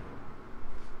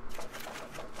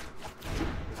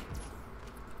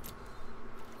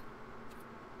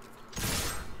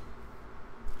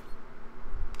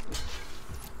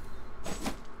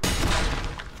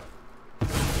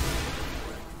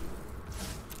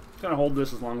 Gonna hold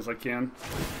this as long as I can.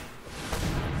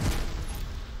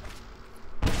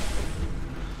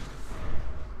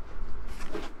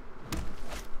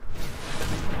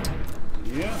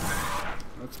 Yeah,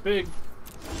 that's big.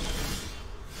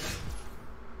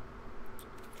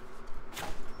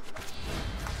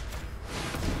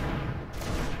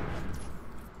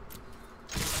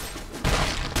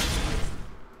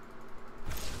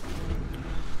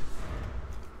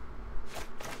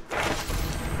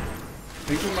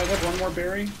 I think we might have one more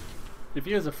berry. If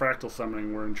he has a fractal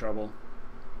summoning, we're in trouble.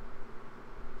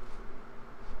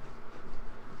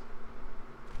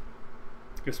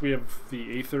 Guess we have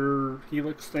the Aether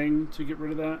Helix thing to get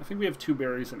rid of that. I think we have 2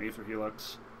 berries and Aether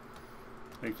Helix.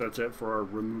 I think that's it for our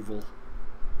removal.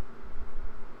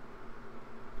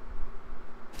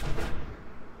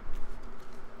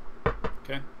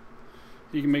 Okay.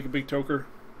 You can make a big toker.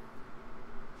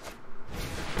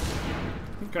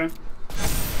 Okay.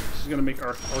 This is going to make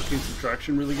our Arcane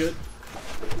Subtraction really good.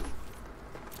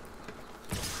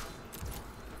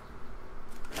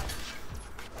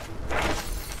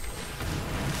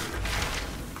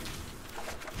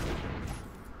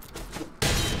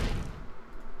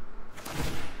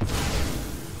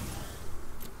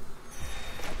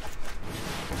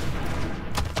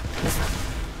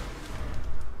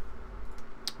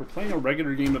 We're playing a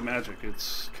regular game of Magic.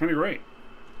 It's kind of great.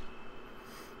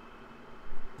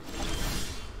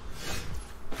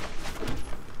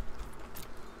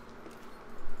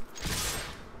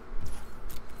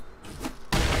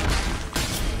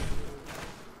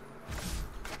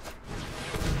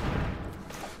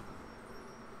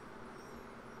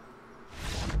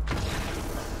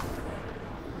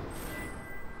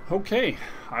 Okay,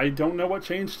 I don't know what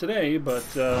changed today, but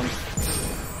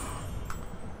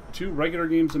 2 regular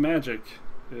games of Magic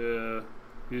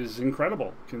is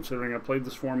incredible, considering I played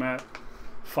this format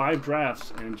 5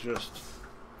 drafts and just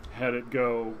had it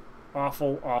go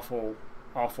awful, awful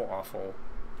awful, awful,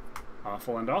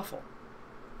 awful, and awful.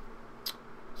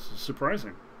 This is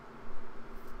surprising.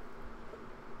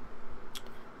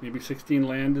 Maybe 16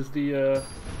 land is the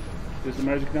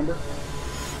magic number.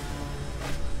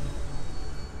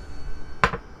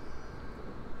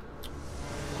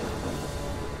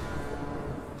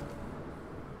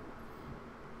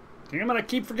 Damn it, I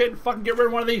keep forgetting to fucking get rid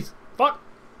of one of these. Fuck!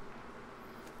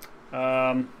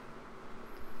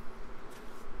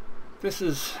 This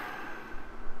is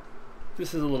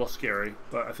a little scary,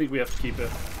 but I think we have to keep it.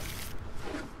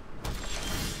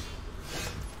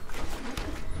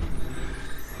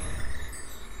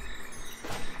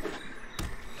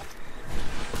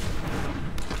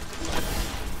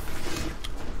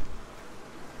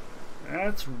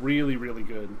 That's really, really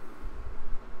good.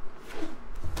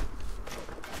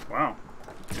 Wow.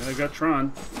 And I've got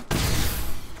Tron.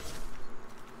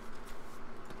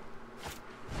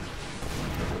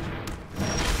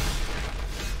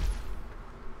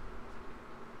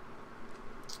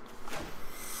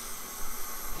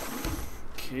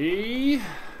 Okay.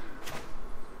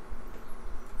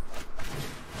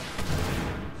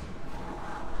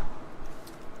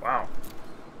 Wow.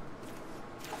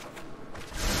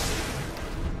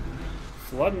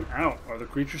 Flooding out. Are there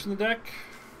creatures in the deck?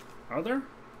 Are there?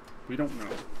 We don't know.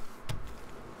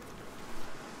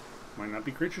 Might not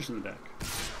be creatures in the deck.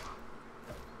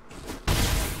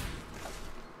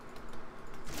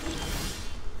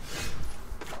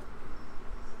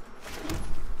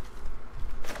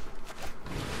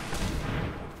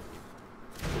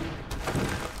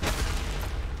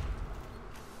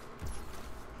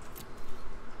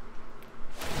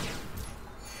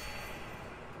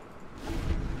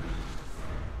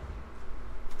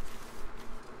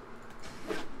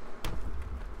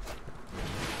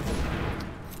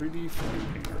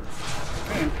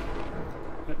 Okay.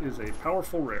 That is a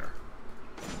powerful rare.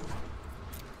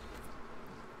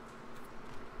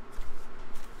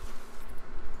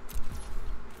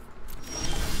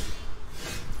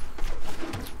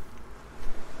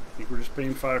 I think we're just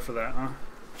paying 5 for that, huh?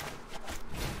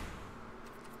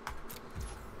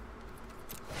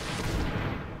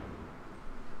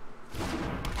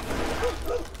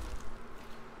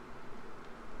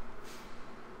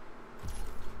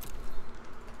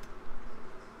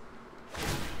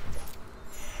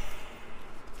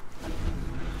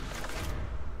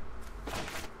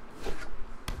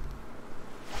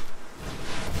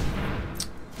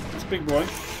 Big boy.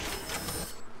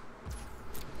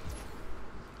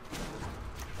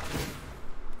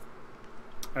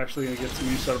 Actually gonna get some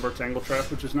use out of our Tangle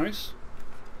Trap, which is nice.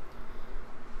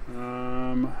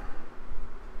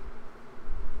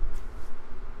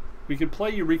 We could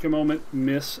play Eureka Moment,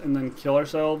 miss, and then kill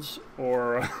ourselves,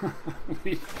 or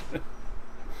we could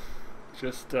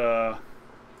just play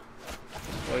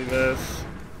this.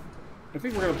 I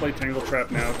think we're gonna play Tangle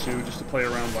Trap now too, just to play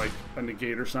around like a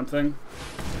negate or something.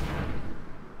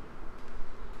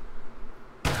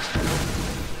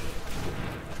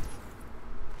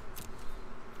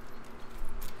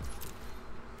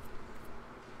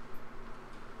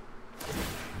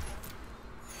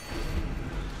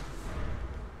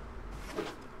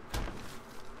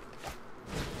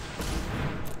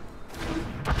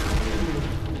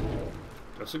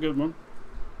 That's a good one.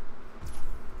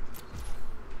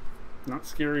 Not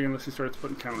scary unless he starts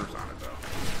putting counters on it, though.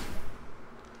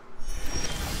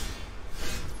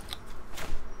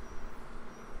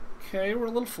 Okay, we're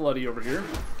a little floody over here.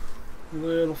 A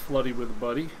little floody with a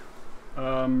buddy.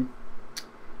 I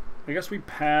guess we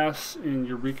pass in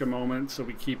Eureka Moment, so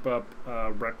we keep up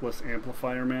Reckless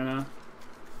Amplifier mana.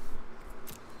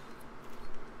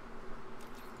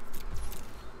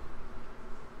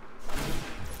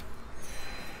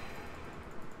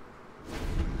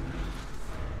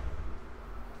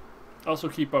 Also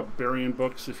keep up Burying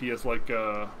Books if he has like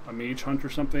a Mage Hunt or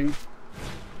something.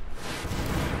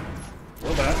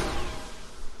 Or that.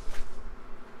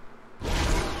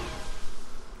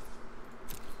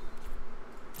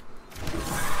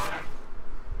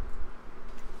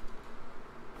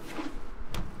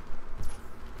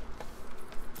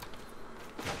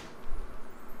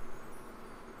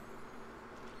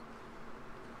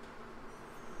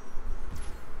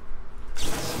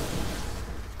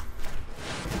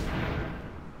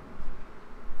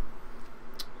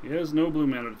 He has no blue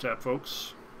mana to tap,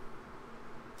 folks.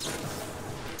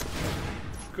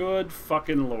 Good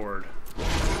fucking lord.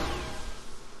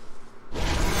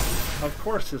 Of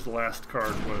course his last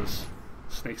card was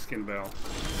Snakeskin Veil.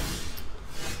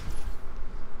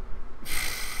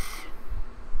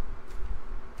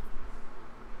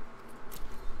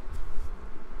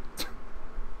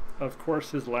 Of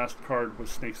course his last card was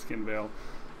Snakeskin Veil.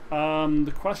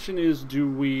 The question is, do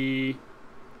we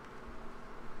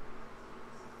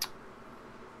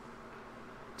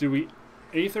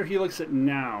Aether Helix it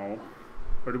now,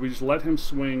 or do we just let him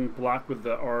swing block with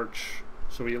the Arch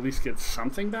so he at least gets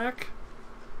something back?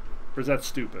 Or is that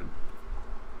stupid?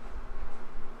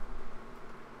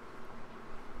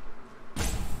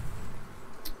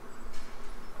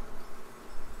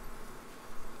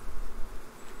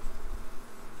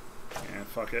 Yeah,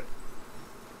 fuck it.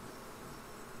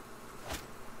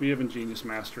 We have Ingenious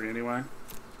Mastery anyway.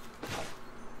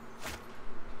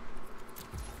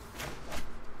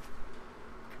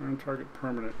 Turn target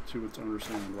permanent to its owner's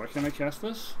hand. Why can't I cast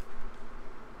this?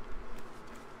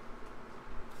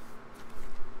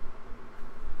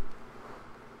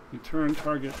 You turn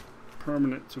target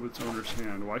permanent to its owner's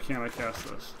hand. Why can't I cast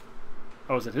this?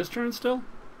 Oh, is it his turn still?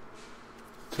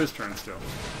 It's his turn still.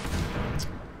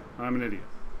 I'm an idiot.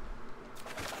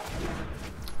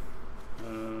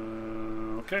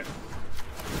 Okay.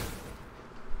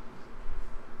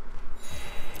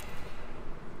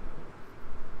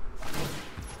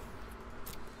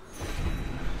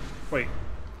 Wait.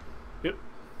 Yep.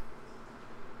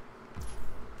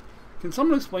 Can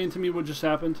someone explain to me what just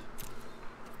happened?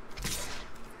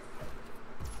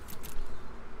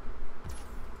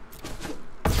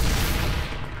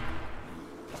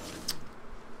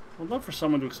 I'd love for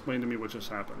someone to explain to me what just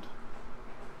happened.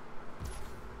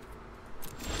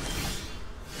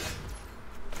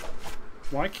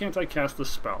 Why can't I cast this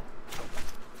spell?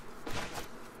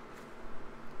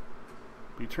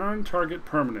 Return target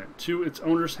permanent to its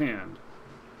owner's hand.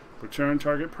 Return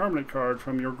target permanent card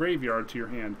from your graveyard to your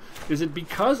hand. Is it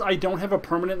because I don't have a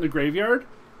permanent in the graveyard?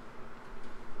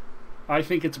 I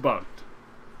think it's bugged.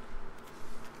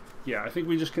 Yeah, I think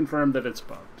we just confirmed that it's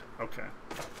bugged. Okay.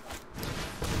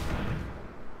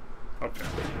 Okay.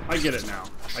 I get it now.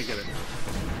 I get it.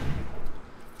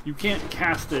 You can't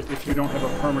cast it if you don't have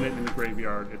a permanent in the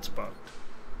graveyard. It's bugged.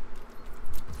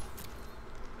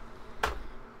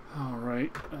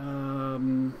 Alright.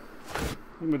 I'm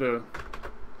going to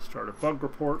start a bug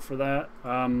report for that.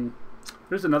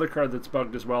 There's another card that's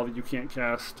bugged as well that you can't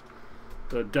cast.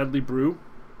 The Deadly Brew.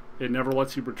 It never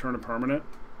lets you return a permanent.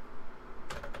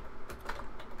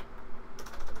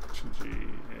 MTGA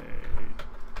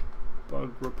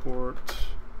bug report.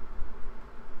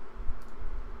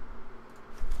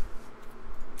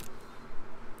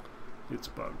 It's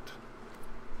bugged.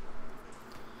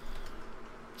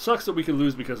 Sucks that we could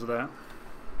lose because of that.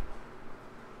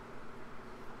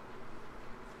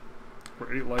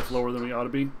 We're 8 life lower than we ought to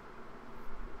be.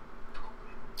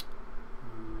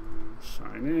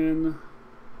 Sign in.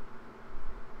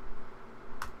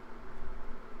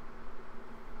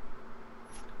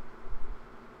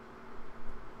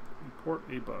 Report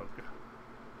a bug.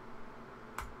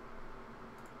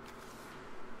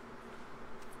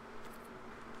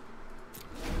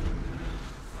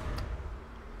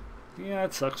 Yeah,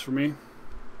 it sucks for me.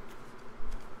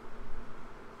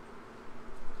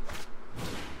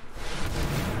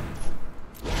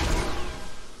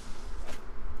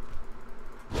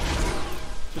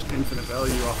 Just infinite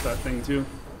value off that thing too.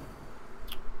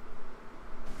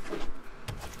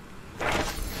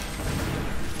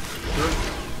 Sure.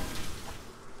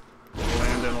 A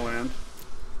land and a land.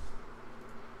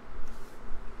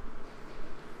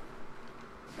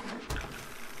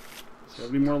 Does he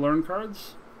have any more learn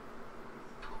cards?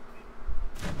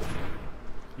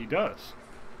 He does.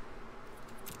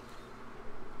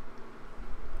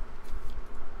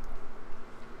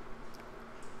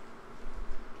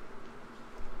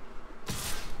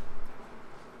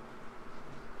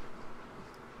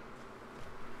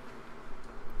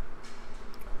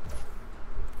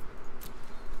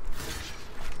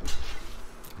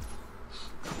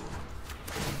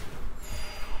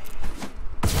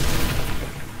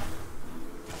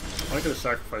 I could have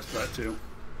sacrificed that too.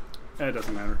 It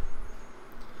doesn't matter.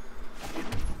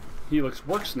 Helix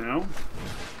works now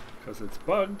because it's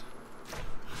bugged.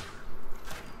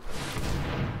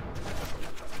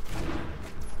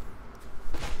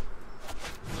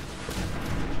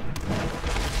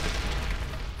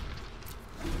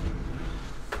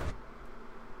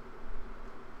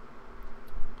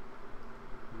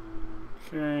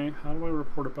 Okay, how do I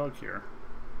report a bug here?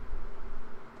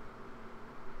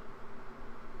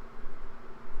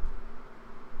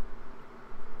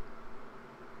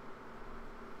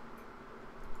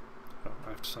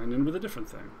 Sign in with a different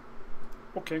thing.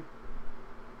 Okay.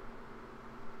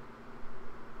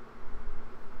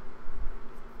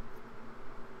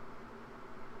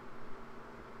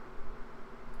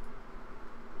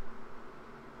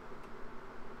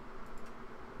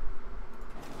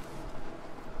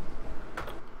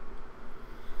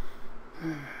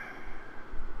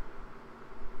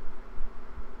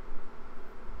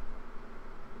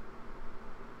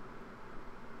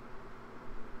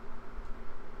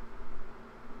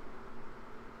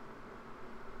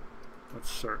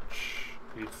 search.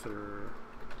 Aether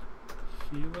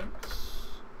Helix.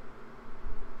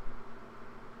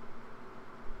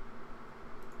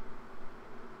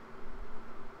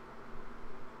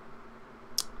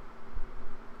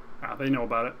 Ah, they know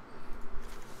about it.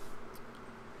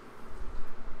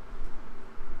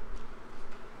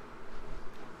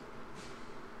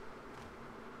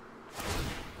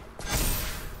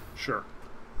 Sure.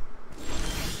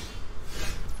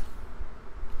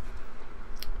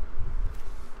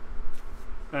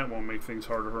 That won't make things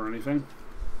harder or anything.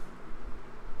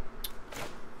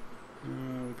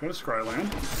 We've got a Scryland.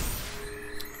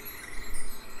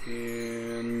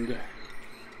 And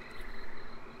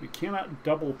we cannot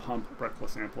double pump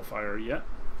Reckless Amplifier yet.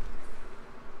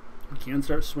 We can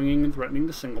start swinging and threatening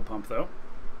to single pump though,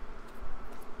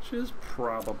 which is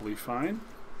probably fine.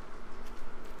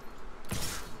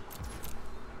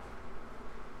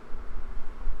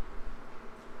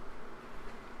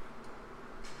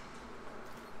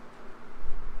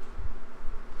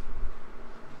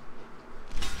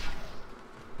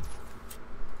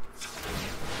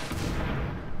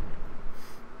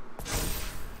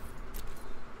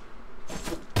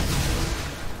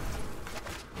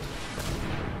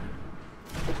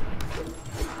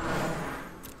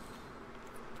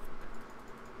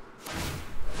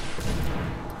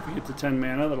 Get to 10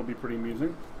 mana, that'll be pretty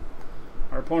amusing.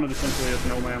 Our opponent essentially has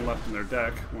no land left in their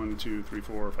deck. 1, 2, 3,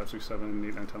 4, 5, 6, 7,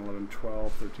 8, 9, 10, 11,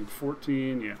 12, 13,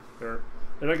 14. Yeah, their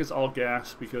deck is all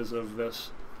gas because of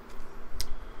this.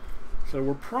 So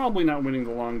we're probably not winning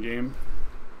the long game.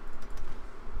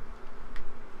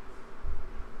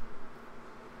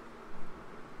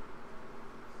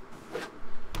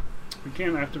 We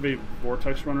can't activate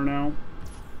Vortex Runner now.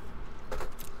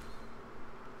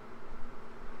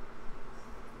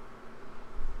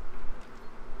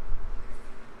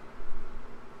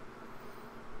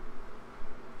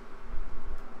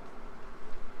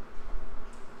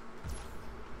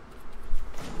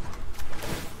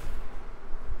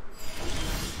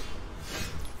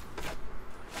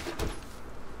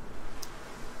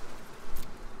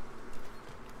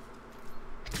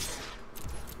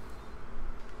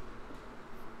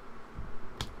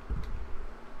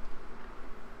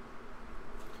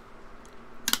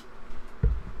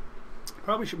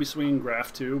 Probably should be swinging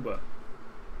Graph too, but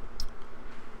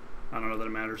I don't know that it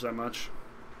matters that much.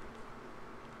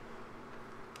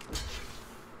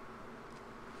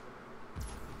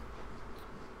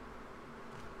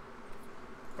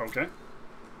 Okay.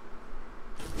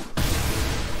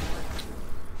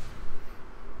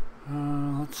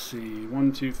 Let's see.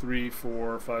 1, 2, 3,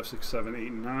 4, 5, 6, 7,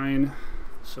 8, 9.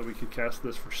 So we could cast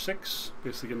this for 6,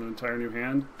 basically get an entire new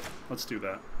hand. Let's do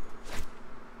that.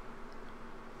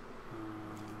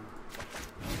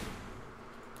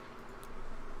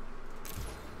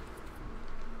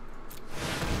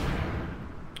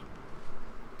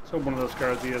 So one of those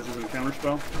cards he has is a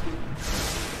counterspell.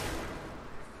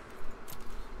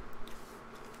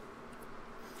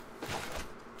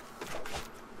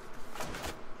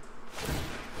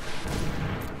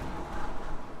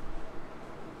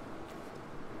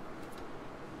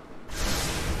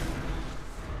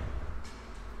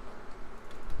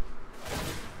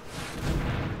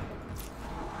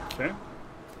 Okay.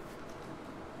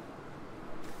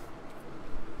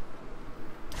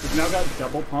 We've now got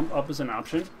double pump up as an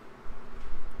option,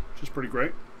 which is pretty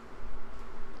great.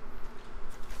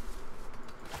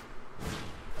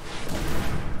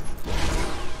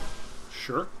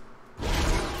 Sure.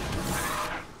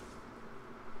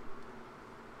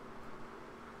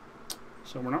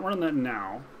 So we're not running that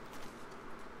now.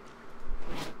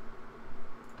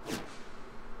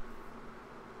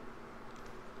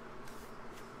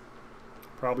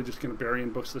 Probably just going to bury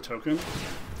and books the token.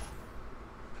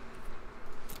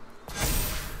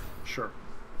 Sure.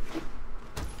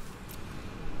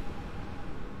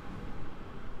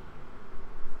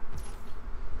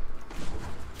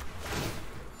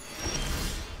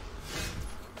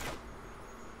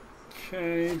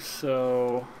 Okay,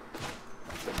 so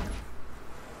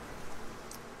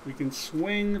we can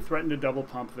swing, threaten to double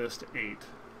pump this to 8.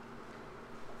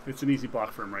 It's an easy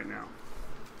block for him right now.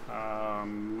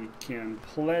 We can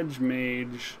pledge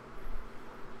Mage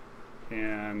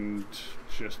and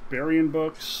just bury in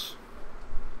books.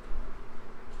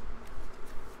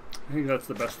 I think that's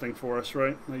the best thing for us,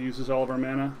 right? That uses all of our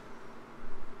mana.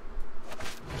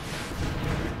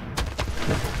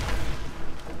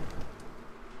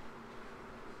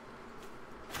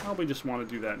 Probably just want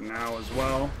to do that now as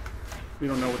well. We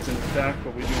don't know what's in his deck,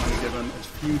 but we do want to give him as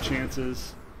few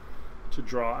chances to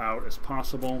draw out as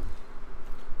possible.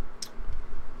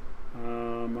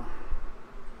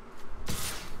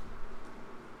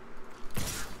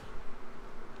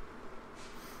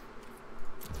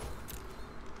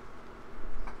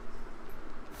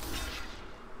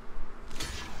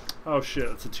 Oh shit,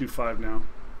 it's a 2/5 now.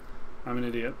 I'm an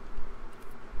idiot.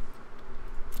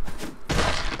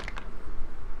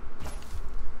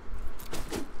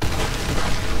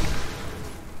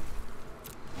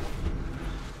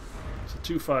 It's a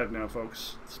 2/5 now,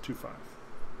 folks. It's a 2/5.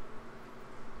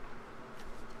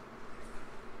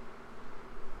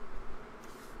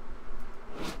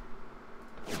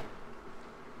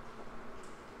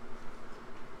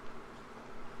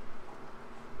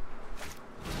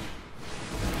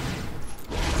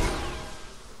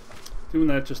 Doing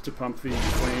that just to pump the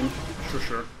flame,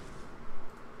 sure.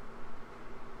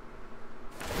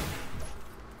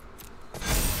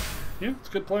 Yeah, it's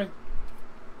a good play.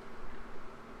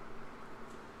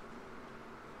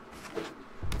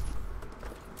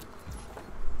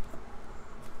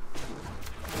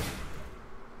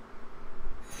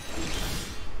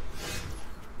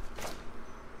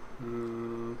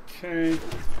 Okay,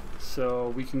 so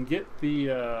we can get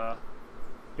the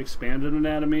expanded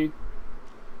anatomy.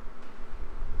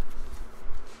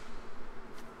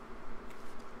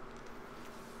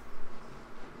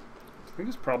 I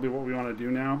think it's probably what we want to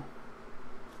do now.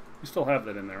 You still have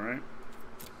that in there, right?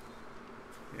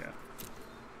 Yeah.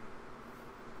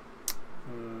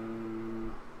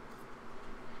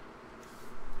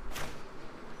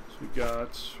 So we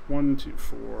got 1, 2,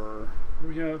 4. What do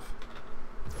we have?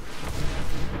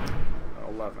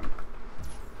 11.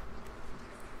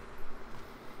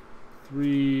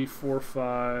 3, 4,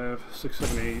 5, 6,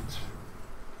 7, 8.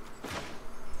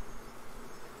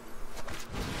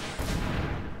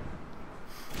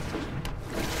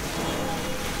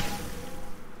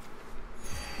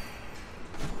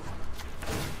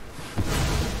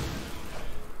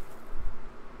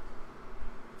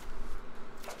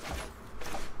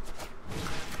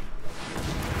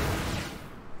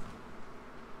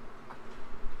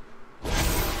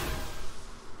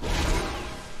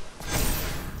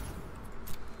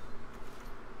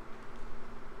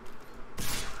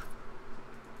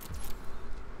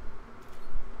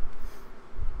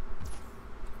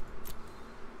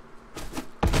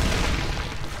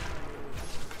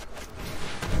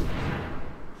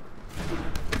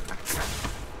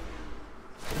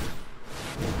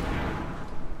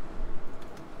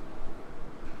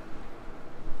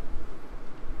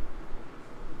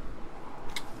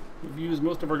 We've used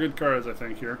most of our good cards, I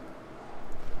think, here.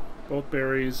 Both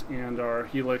berries and our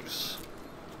Helix.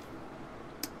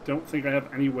 Don't think I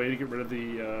have any way to get rid of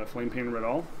the Flame Painter at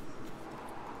all.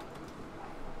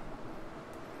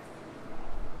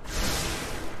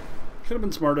 Should have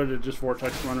been smarter to just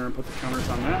Vortex Runner and put the counters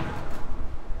on that.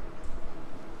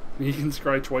 He can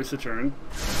scry twice a turn.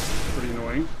 Pretty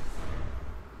annoying.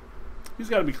 He's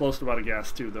got to be close to about a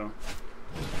gas too, though.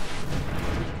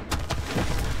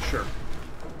 Sure.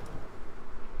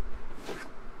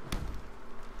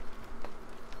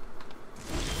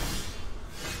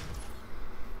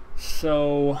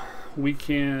 So we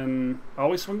can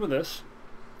always swing with this.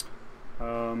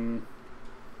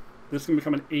 This can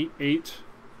become an 8/8,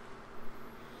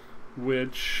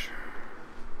 which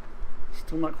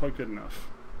still not quite good enough.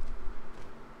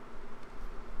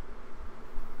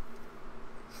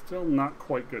 Still not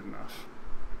quite good enough.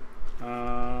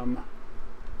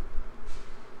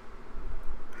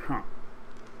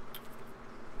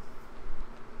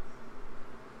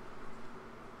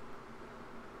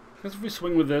 Because if we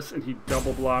swing with this and he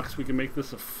double blocks, we can make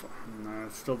this a... Nah,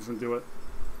 it still doesn't do it.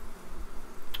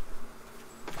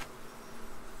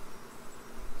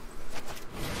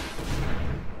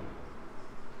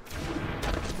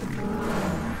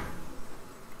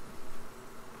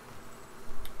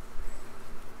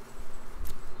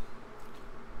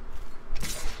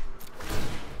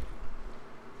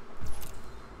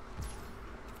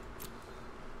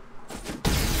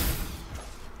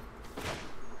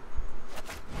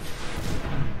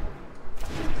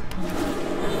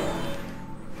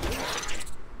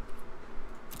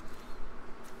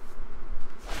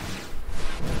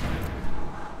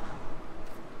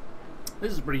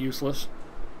 This is pretty useless.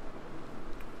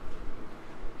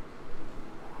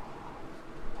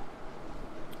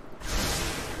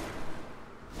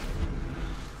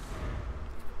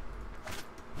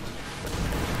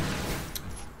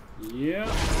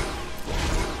 Yeah.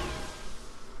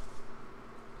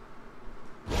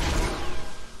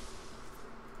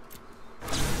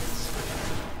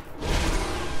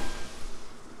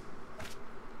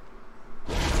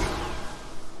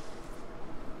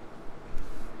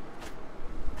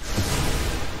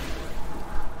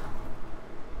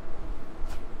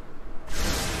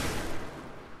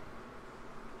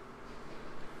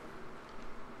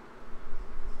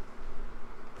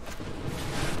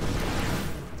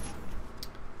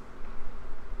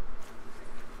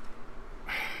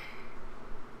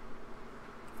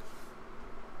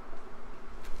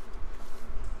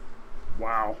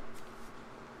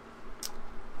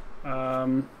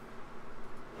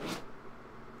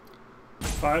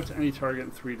 5 to any target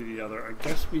and 3 to the other. I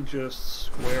guess we just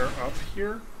square up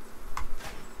here.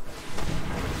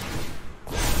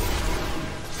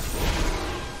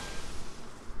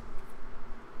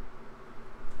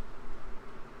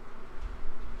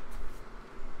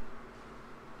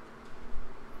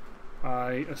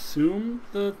 I assume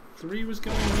the 3 was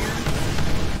going here.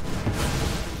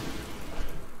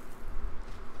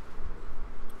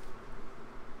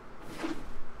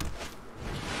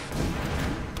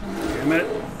 Damn it.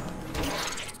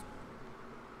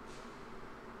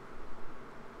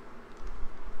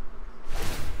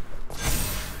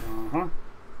 Uh-huh.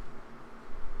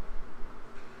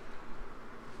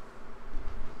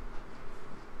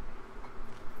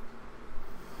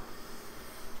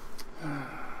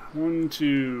 One,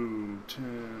 2,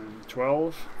 10,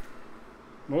 12.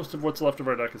 Most of what's left of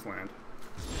our deck is land.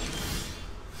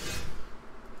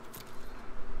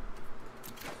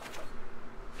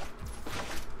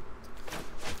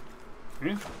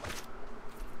 Okay.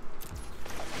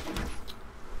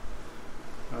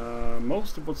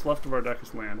 Most of what's left of our deck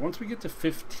is land. Once we get to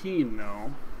 15,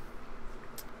 though,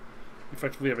 we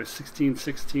effectively have a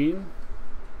 16-16.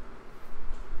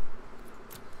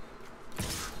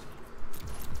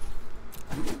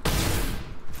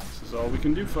 This is all we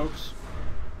can do, folks.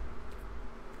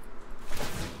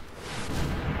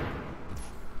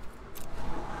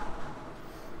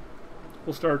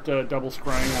 We'll start double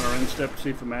scrying on our end step to see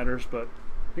if it matters, but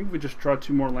I think if we just draw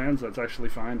 2 more lands, that's actually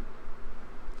fine.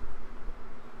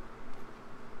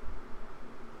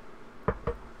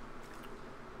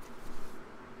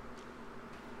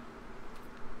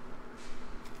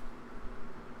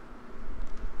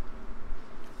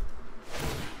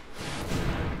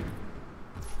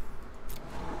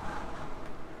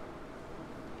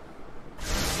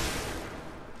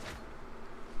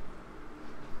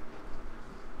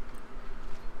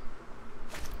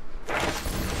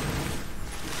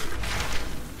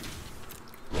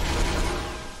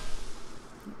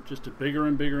 Just a bigger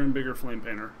and bigger and bigger flame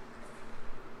painter.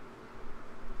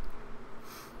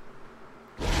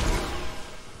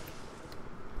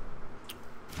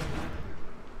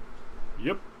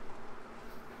 Yep.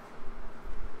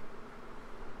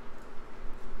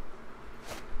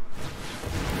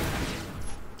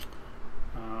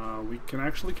 We can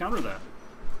actually counter that.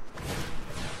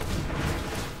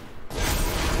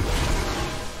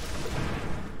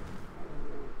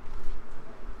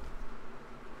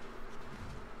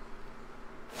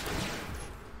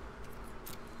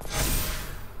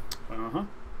 Uh-huh.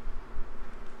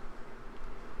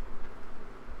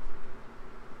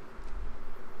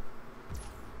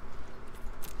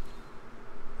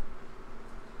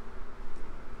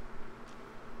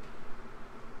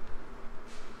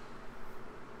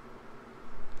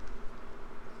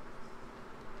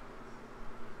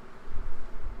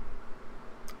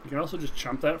 You can also just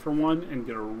chump that for 1 and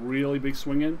get a really big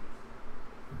swing in,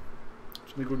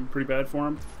 which I think would be pretty bad for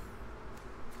him.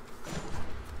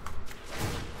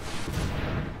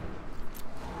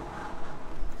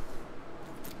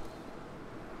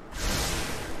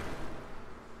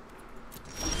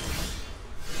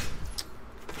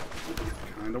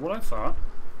 Kind of what I thought.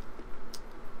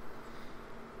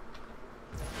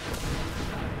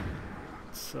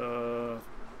 It's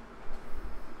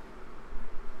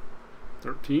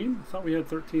 13? I thought we had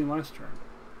 13 last turn.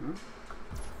 Huh?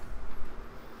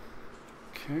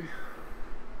 Okay.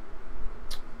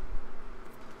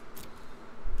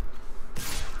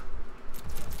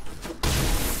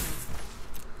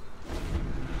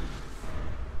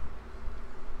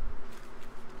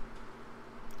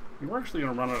 We're actually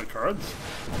going to run out of cards.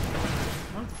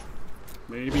 Huh?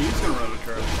 Maybe he's going to run out of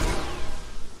cards.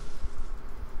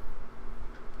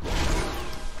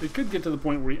 It could get to the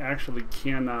point where he actually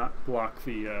cannot block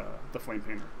the flame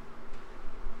painter.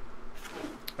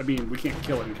 I mean, we can't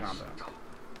kill it in combat.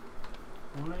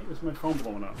 Why is my phone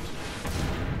blowing up?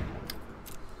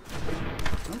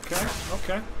 Okay,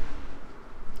 okay.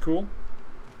 Cool.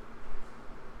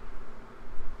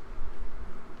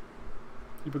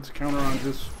 He puts a counter on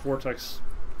his vortex.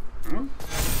 Huh?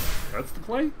 That's the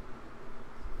play?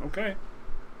 Okay.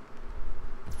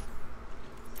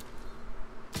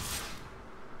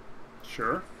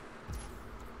 Sure.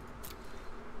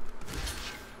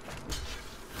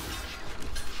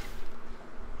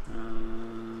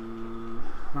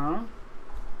 Huh?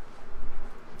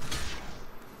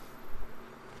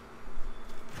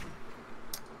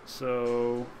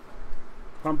 So,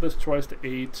 pump this twice to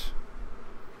 8.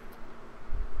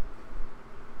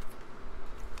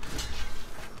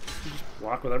 Just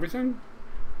block with everything?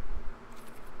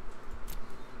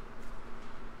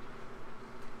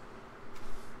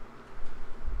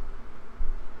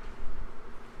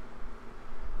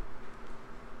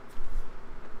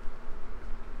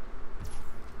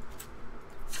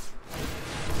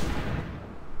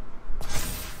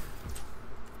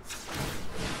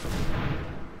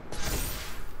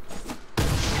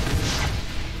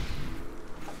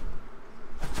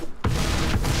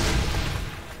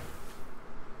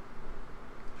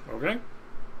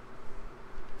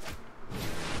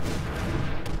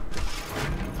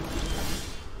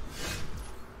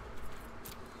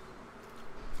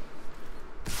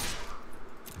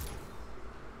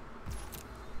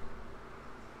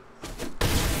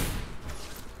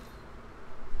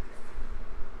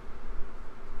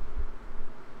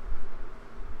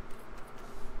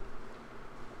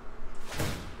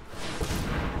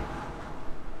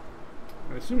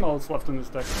 assume all that's left in this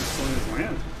deck is just going his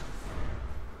land.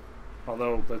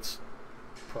 Although that's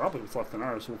probably what's left in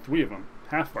ours. Well, 3 of them.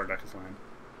 Half of our deck is land.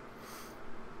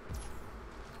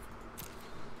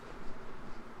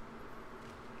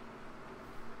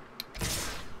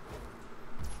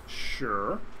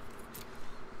 Sure.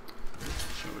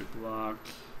 Shall we block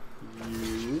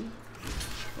you?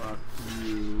 Block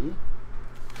you.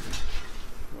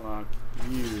 Block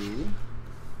you.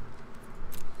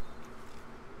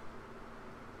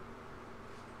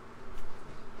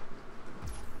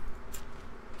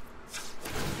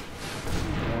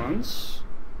 Once.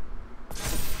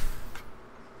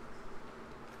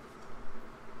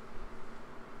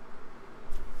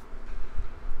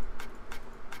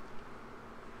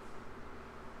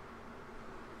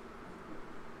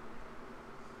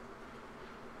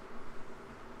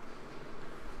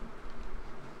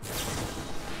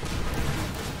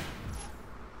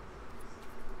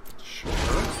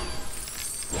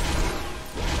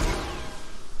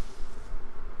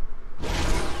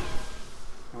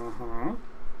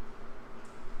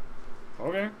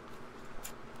 Okay.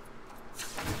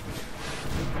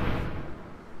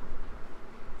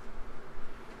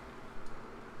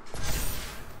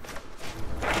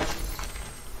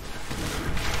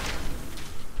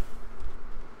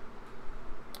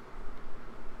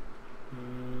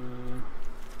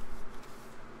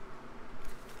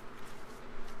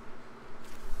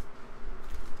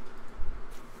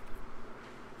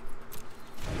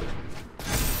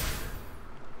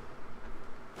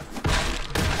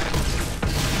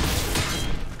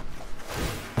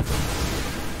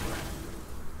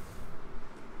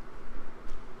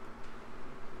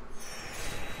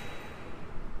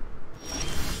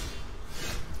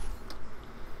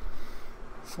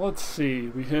 So let's see,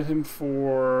 we hit him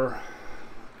for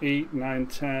 8, 9,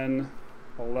 10,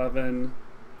 11,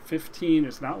 15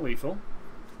 is not lethal.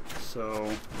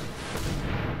 So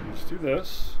let's do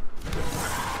this.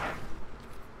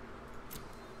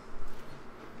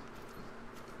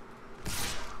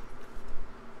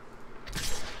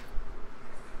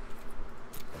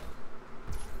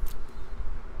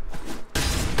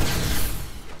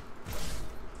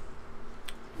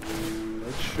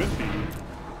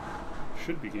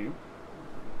 Should be game.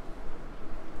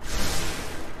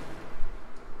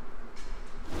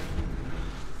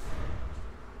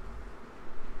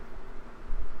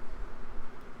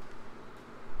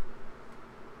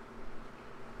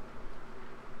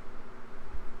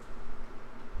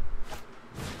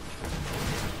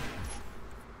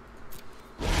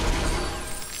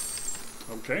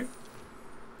 Okay.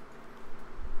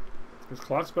 His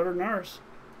clock's better than ours.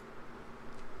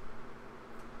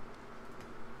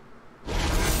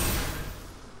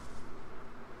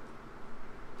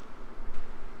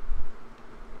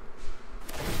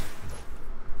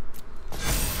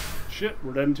 Shit,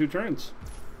 we're dead in 2 turns.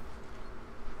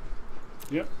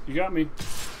 Yep, you got me.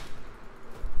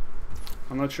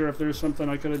 I'm not sure if there's something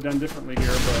I could have done differently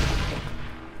here, but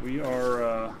we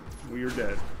are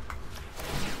dead.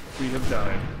 We have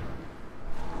died.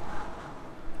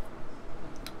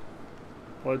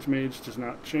 Pledge Mage does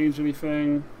not change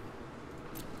anything.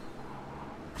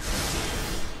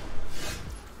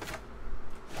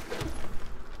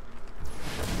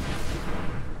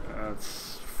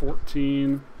 That's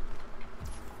 14.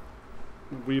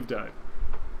 We've died.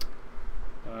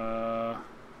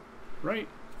 Right?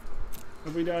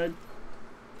 Have we died?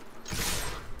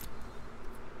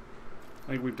 I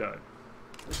think we've died.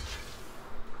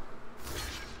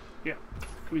 Yeah,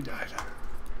 we died.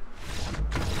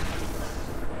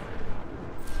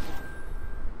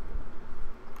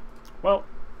 Well,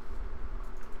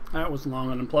 that was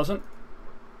long and unpleasant.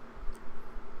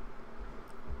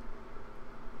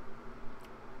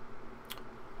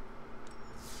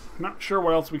 Not sure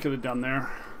what else we could have done there.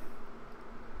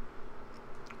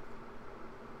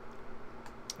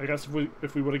 I guess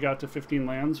if we would have got to 15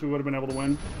 lands, we would have been able to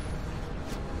win.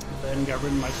 Then got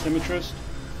rid of my Symmetrist.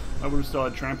 I would have still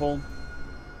had Trample.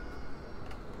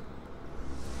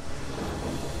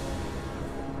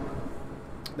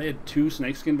 They had 2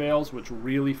 Snakeskin Veils, which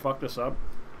really fucked us up.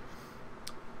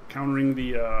 Countering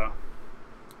the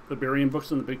Barian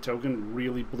books and the big token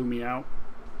really blew me out.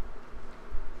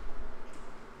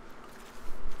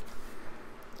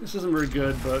 This isn't very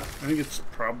good, but I think it's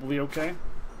probably okay.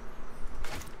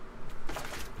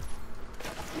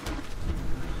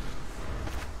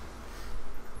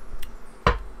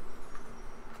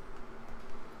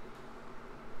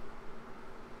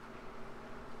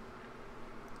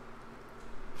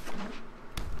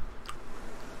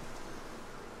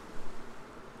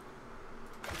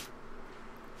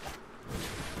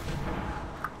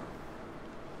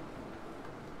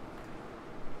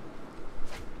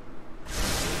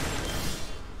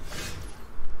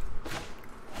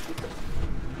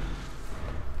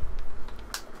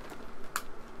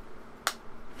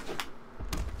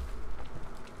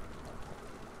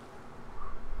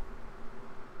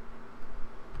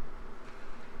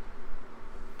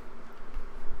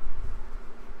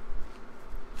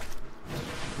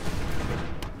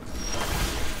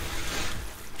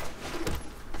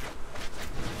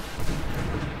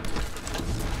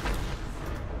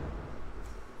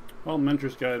 Well,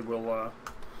 Mentor's Guide will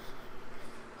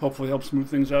hopefully help smooth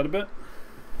things out a bit.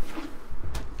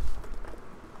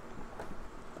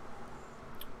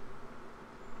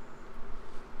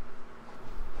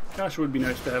 Gosh, it would be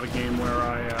nice to have a game where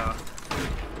I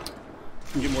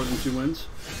can get more than 2 wins.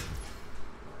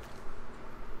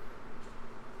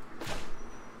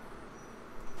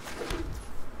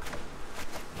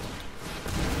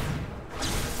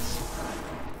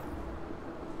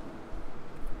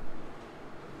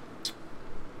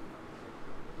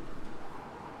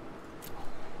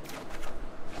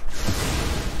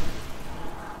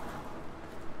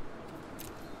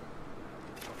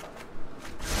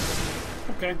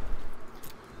 Okay.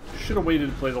 Should have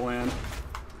waited to play the land.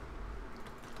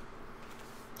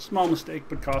 Small mistake,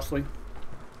 but costly.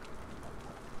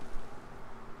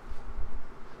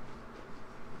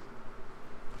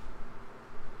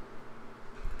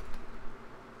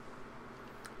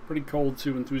 Pretty cold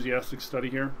to enthusiastic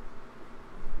study here.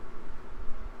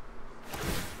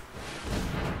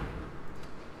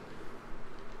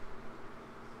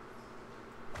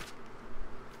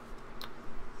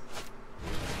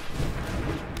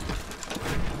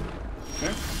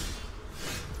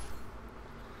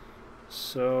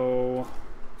 So,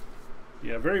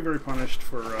 yeah, very, very punished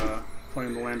for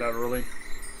playing the land out early.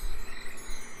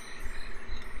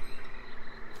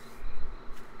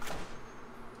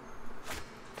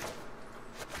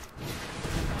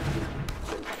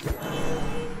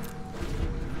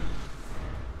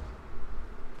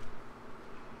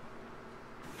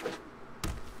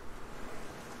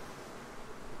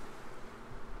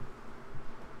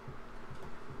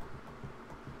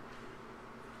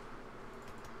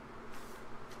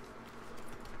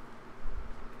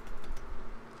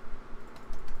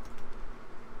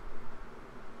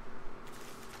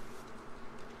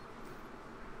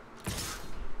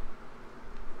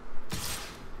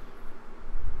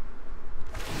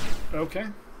 Okay.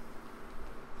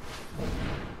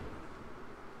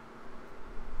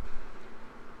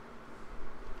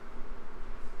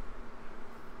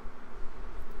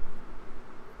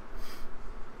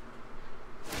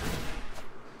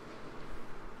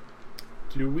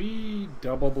 Do we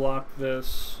double block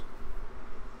this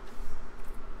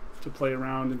to play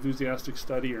around enthusiastic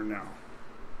study or no?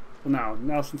 Well,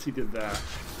 now since he did that,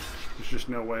 there's just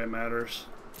no way it matters.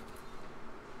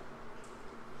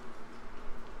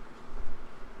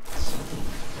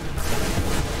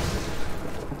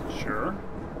 Sure.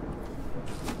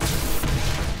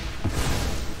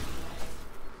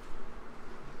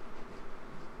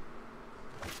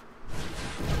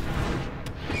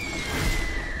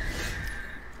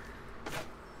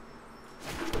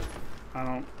 I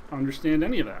don't understand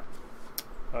any of that.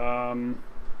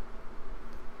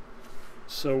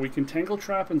 So we can Tangle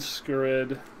Trap and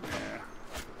Scurrid. Yeah.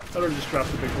 Better just drop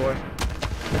the big boy.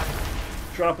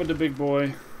 Drop it to big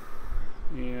boy.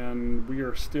 And we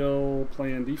are still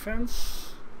playing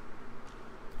defense.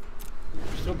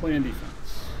 We're still playing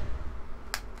defense.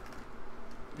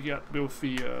 We got both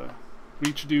the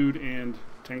Leech Dude and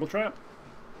Tangle Trap.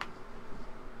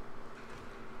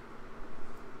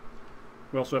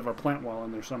 We also have our Plant Wall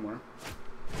in there somewhere.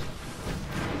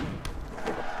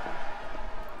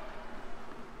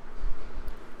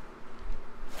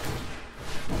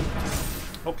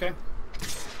 Okay.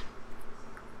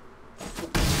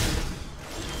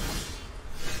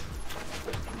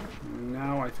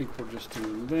 Now I think we're just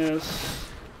doing this.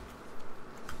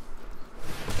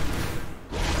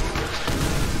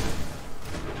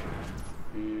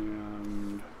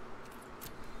 And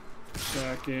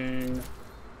sacking.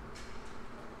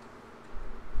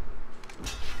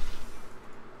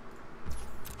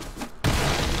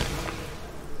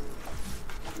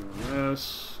 Doing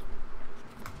this.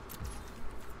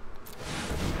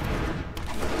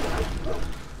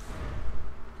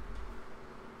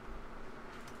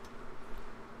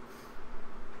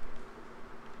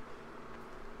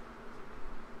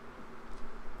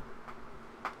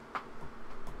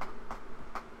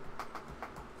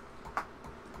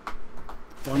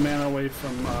 One mana away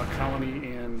from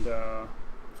Colony and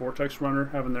Vortex Runner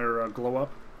having their glow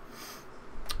up.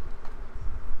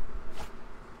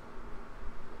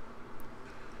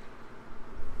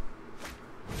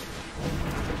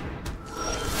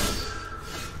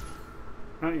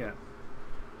 Not yet.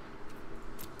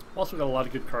 Also got a lot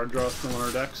of good card draws still in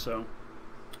our deck, so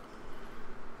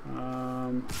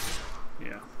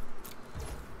yeah.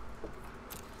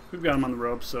 We've got him on the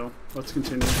ropes, so let's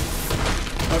continue.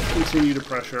 Let's continue to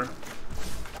pressure.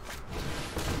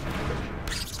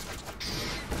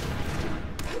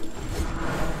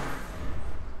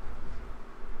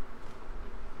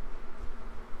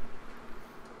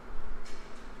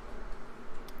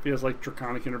 If he has like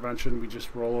Draconic Intervention, we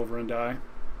just roll over and die.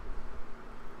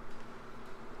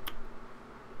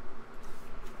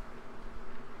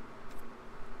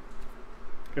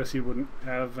 Guess he wouldn't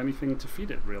have anything to feed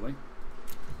it, really.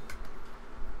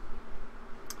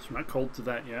 So we're not cold to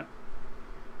that yet.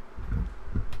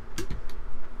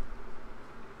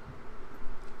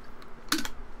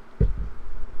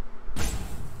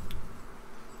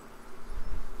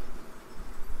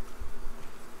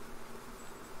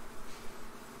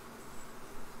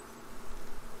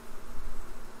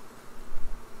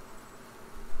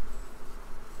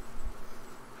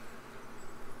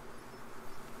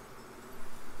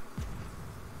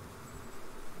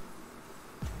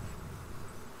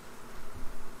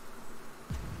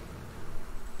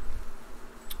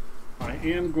 I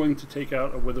am going to take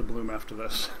out a Witherbloom after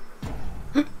this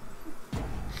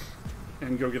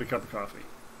and go get a cup of coffee.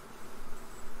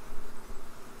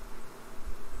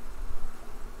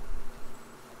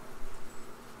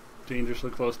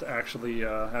 Dangerously close to actually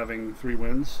having 3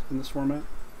 wins in this format,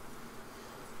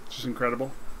 which is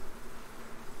incredible.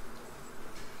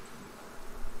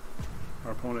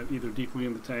 Our opponent either deeply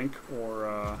in the tank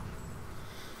or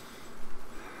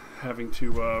having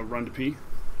to run to pee.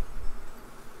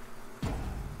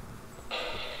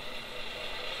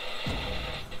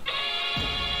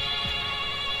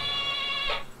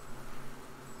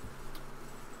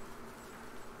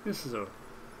 This is a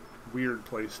weird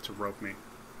place to rope me.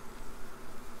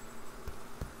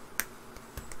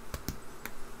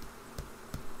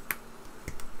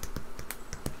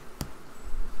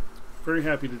 Very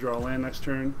happy to draw a land next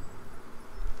turn.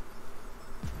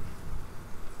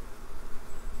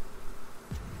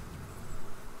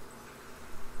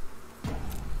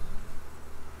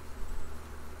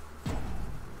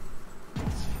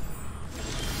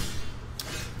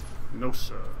 No,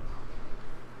 sir.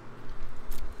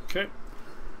 Okay.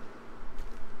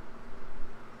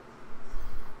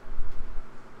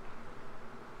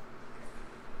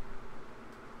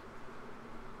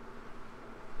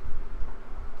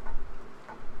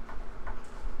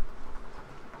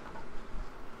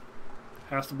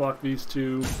 Has to block these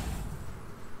two.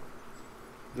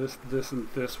 This, and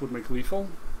this would make lethal.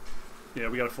 Yeah,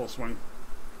 we got a full swing.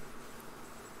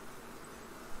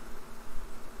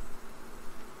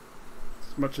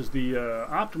 As much as the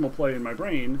optimal play in my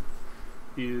brain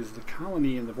is the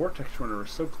Colony and the Vortex Runner are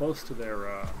so close to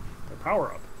their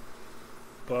power-up.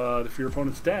 But if your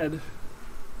opponent's dead,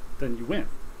 then you win.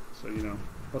 So, you know,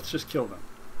 let's just kill them.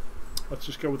 Let's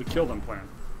just go with the kill them plan.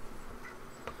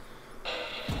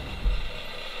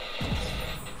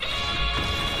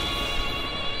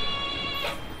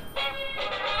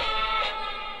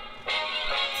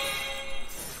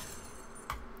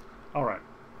 Alright.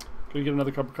 Gonna get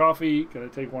another cup of coffee. Gonna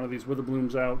take one of these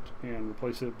Witherblooms out and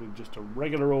replace it with just a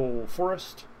regular old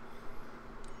forest.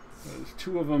 There's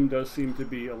 2 of them does seem to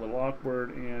be a little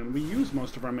awkward, and we use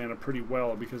most of our mana pretty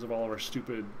well because of all of our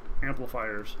stupid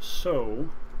amplifiers, so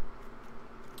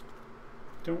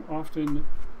don't often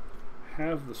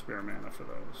have the spare mana for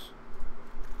those.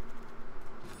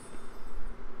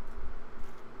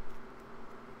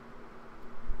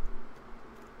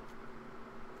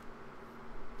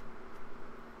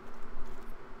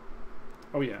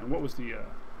 Oh yeah, and what was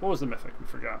the mythic? We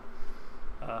forgot.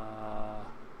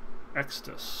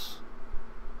 Extus.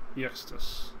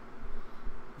 Yextus.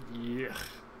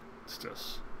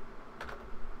 Yextus.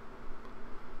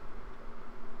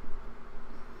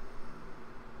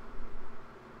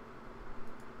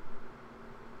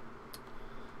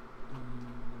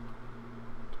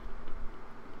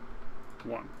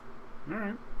 One.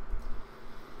 Alright.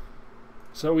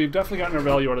 So we've definitely gotten our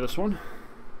value out of this one.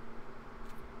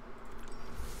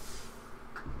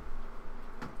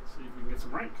 See if we can get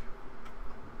some rank.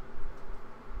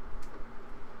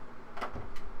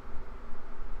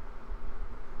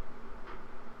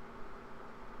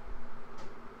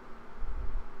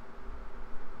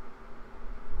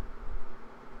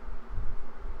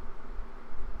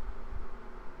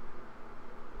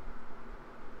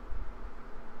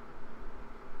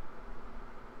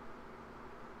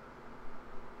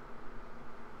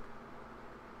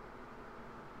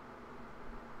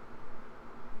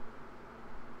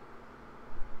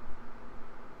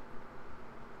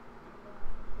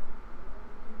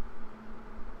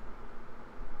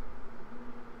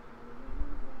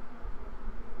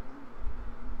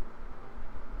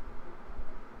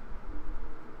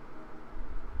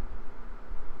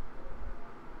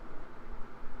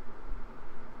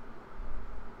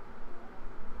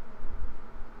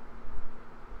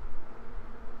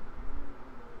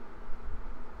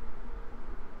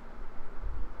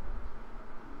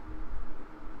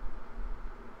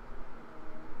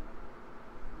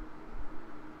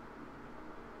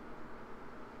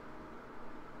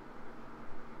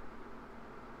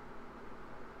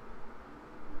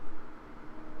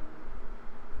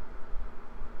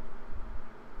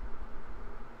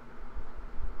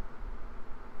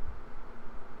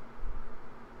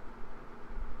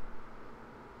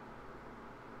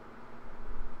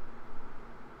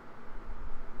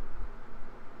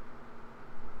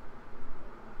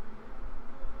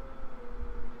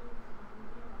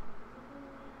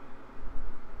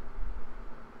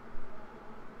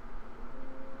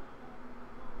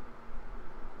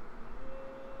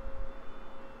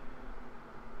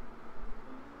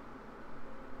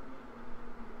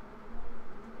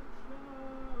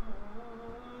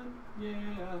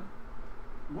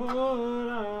 Would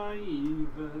I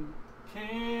even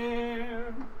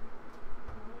care?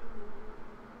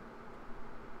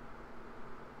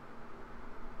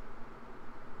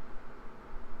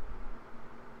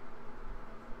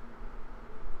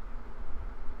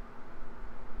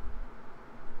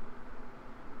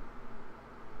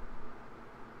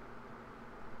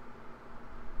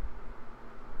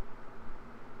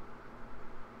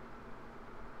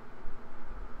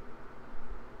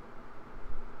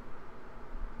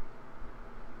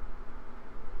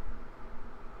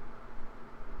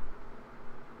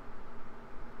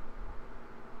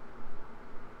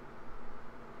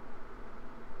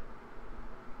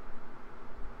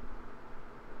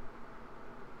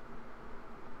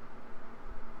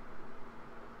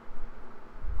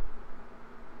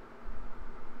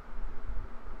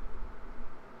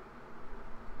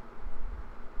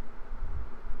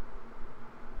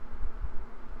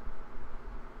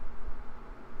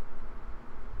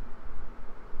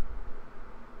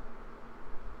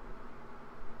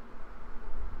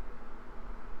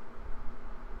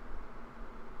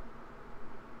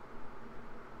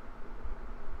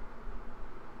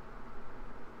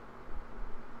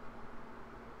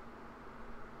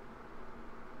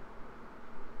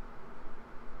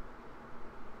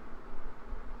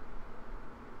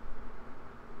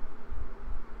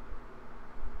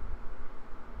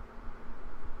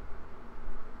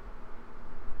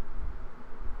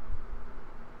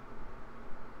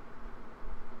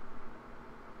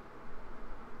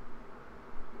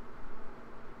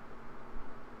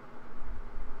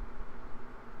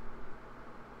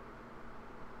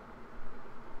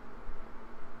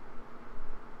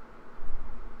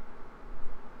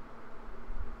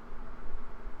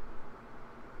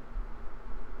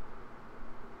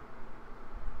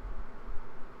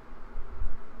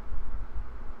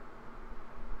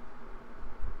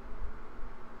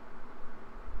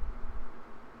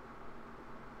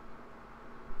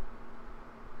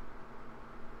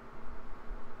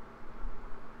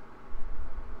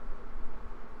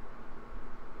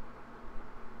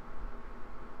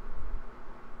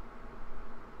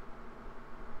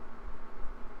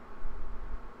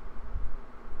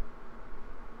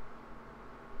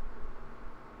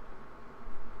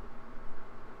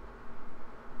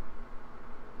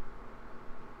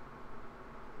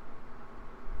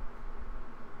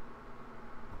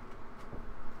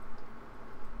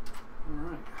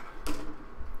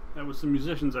 That was some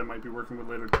musicians I might be working with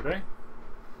later today.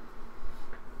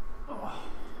 Oh.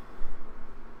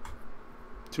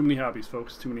 Too many hobbies,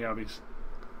 folks. Too many hobbies.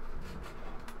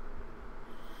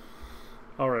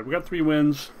 All right, we got 3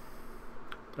 wins.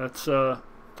 That's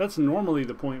normally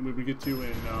the point we would get to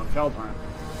in Kaldheim.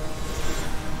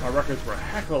 Our records were a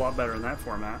heck of a lot better in that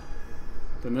format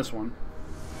than this one.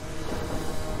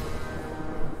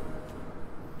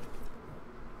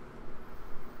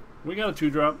 We got a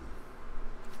 2-drop.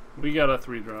 We got a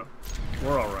 3-drop.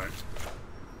 We're all right.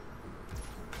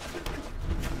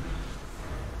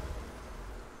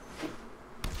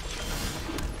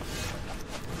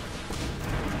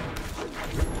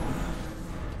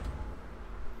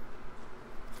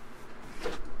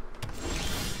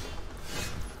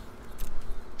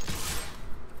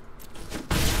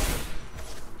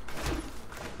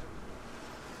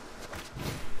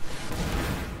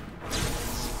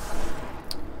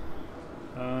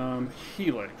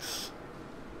 Helix.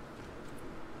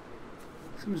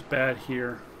 Seems bad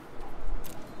here.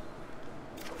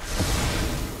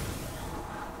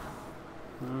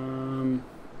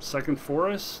 Second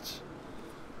forest.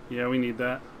 Yeah, we need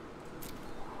that.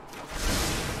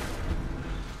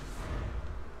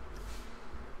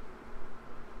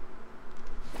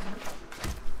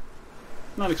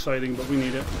 Not exciting, but we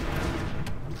need it.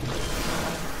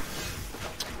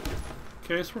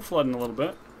 Okay, so we're flooding a little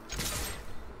bit.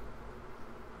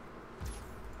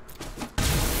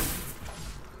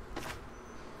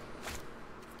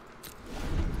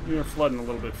 We are flooding a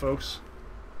little bit, folks.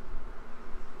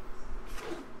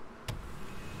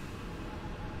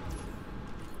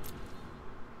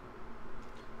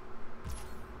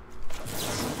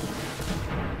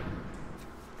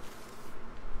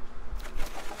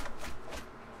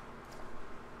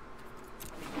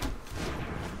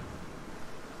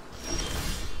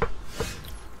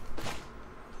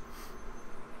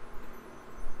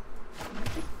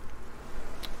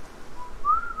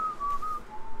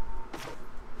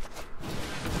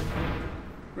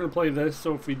 We're going to play this,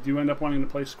 so if we do end up wanting to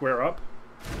play square up,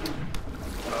 we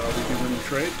can win the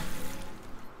trade.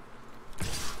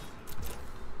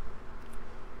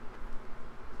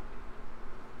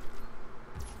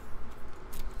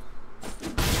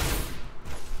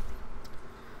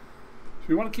 So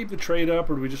we want to keep the trade up,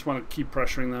 or do we just want to keep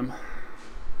pressuring them?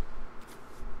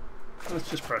 Let's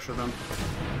just pressure them.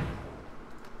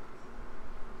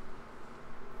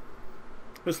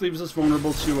 This leaves us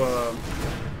vulnerable to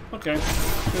okay, I'm gonna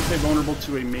say vulnerable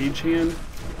to a mage hand.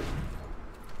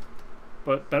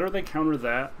 But better they counter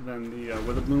that than the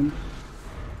Witherbloom.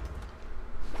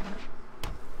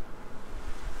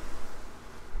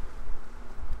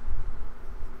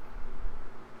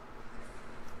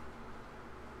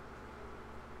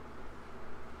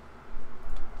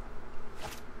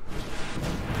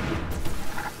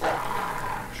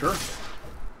 Sure. I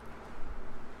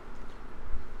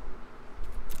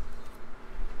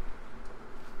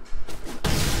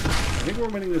think we're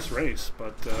winning this race,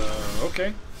 but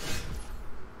okay.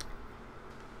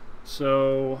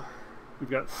 So we've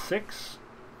got 6.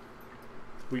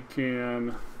 We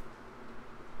can...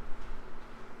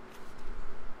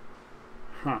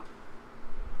 Huh.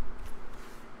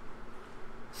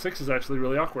 6 is actually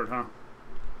really awkward, huh?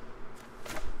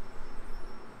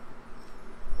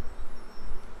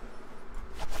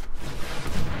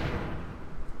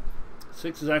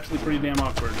 Six is actually pretty damn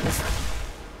awkward.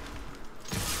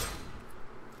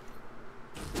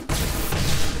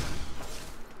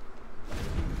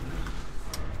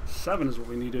 Seven is what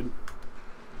we needed.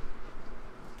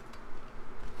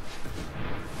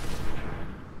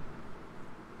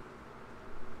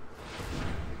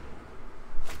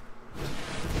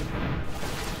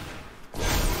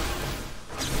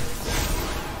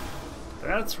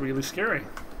 That's really scary.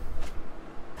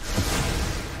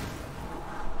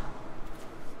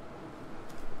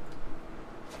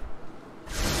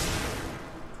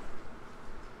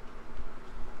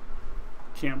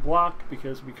 Can't block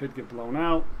because we could get blown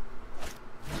out.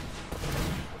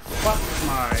 Fuck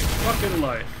my fucking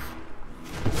life.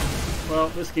 Well,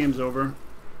 this game's over.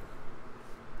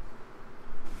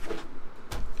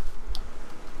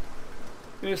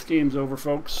 This game's over,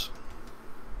 folks.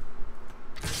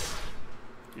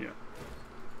 Yeah.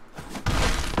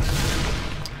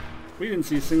 We didn't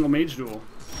see a single mage duel.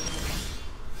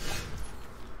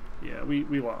 Yeah, we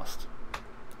lost.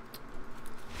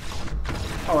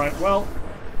 Alright, well,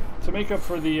 to make up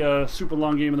for the super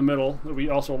long game in the middle that we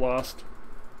also lost,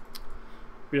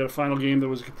 we had a final game that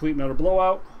was a complete and utter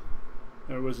blowout.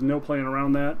 There was no playing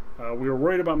around that. We were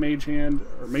worried about Mage Hand,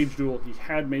 or Mage Duel. He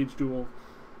had Mage Duel.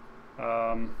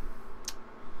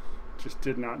 Just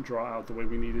did not draw out the way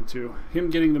we needed to.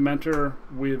 Him getting the Mentor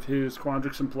with his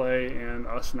Quandrix in play and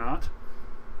us not.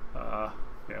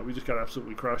 Yeah, we just got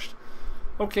absolutely crushed.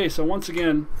 Okay, so once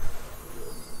again,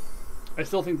 I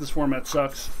still think this format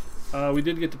sucks. We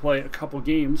did get to play a couple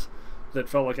games that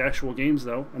felt like actual games,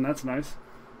 though, and that's nice.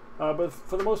 But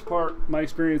for the most part, my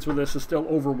experience with this is still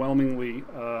overwhelmingly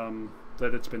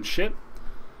that it's been shit.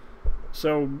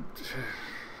 So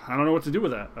I don't know what to do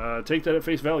with that. Take that at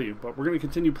face value. But we're going to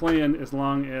continue playing as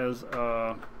long as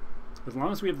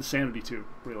we have the sanity to,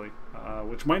 really,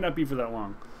 which might not be for that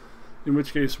long. In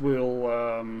which case,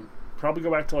 we'll probably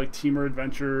go back to like Teamer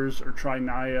Adventures or try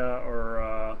Naya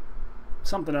or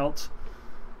something else.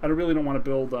 I really don't want to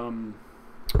build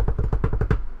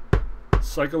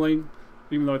cycling.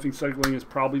 Even though I think cycling is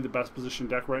probably the best position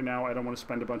deck right now, I don't want to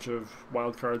spend a bunch of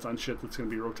wild cards on shit that's going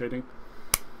to be rotating.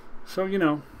 So, you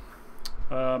know,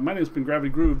 my name has been Gravity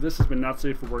Groove. This has been Not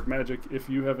Safe for Work Magic. If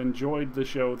you have enjoyed the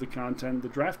show, the content, the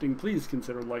drafting, please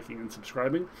consider liking and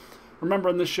subscribing. Remember,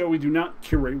 on this show, we do not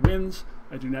curate wins.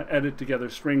 I do not edit together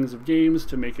strings of games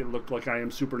to make it look like I am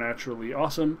supernaturally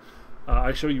awesome.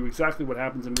 I show you exactly what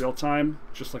happens in real time,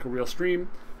 just like a real stream.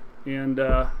 And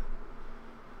I'm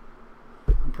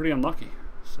pretty unlucky.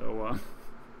 So,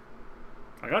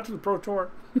 I got to the Pro Tour.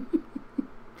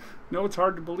 No, it's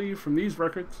hard to believe from these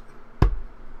records.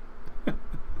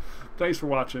 Thanks for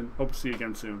watching. Hope to see you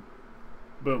again soon.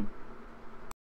 Boom.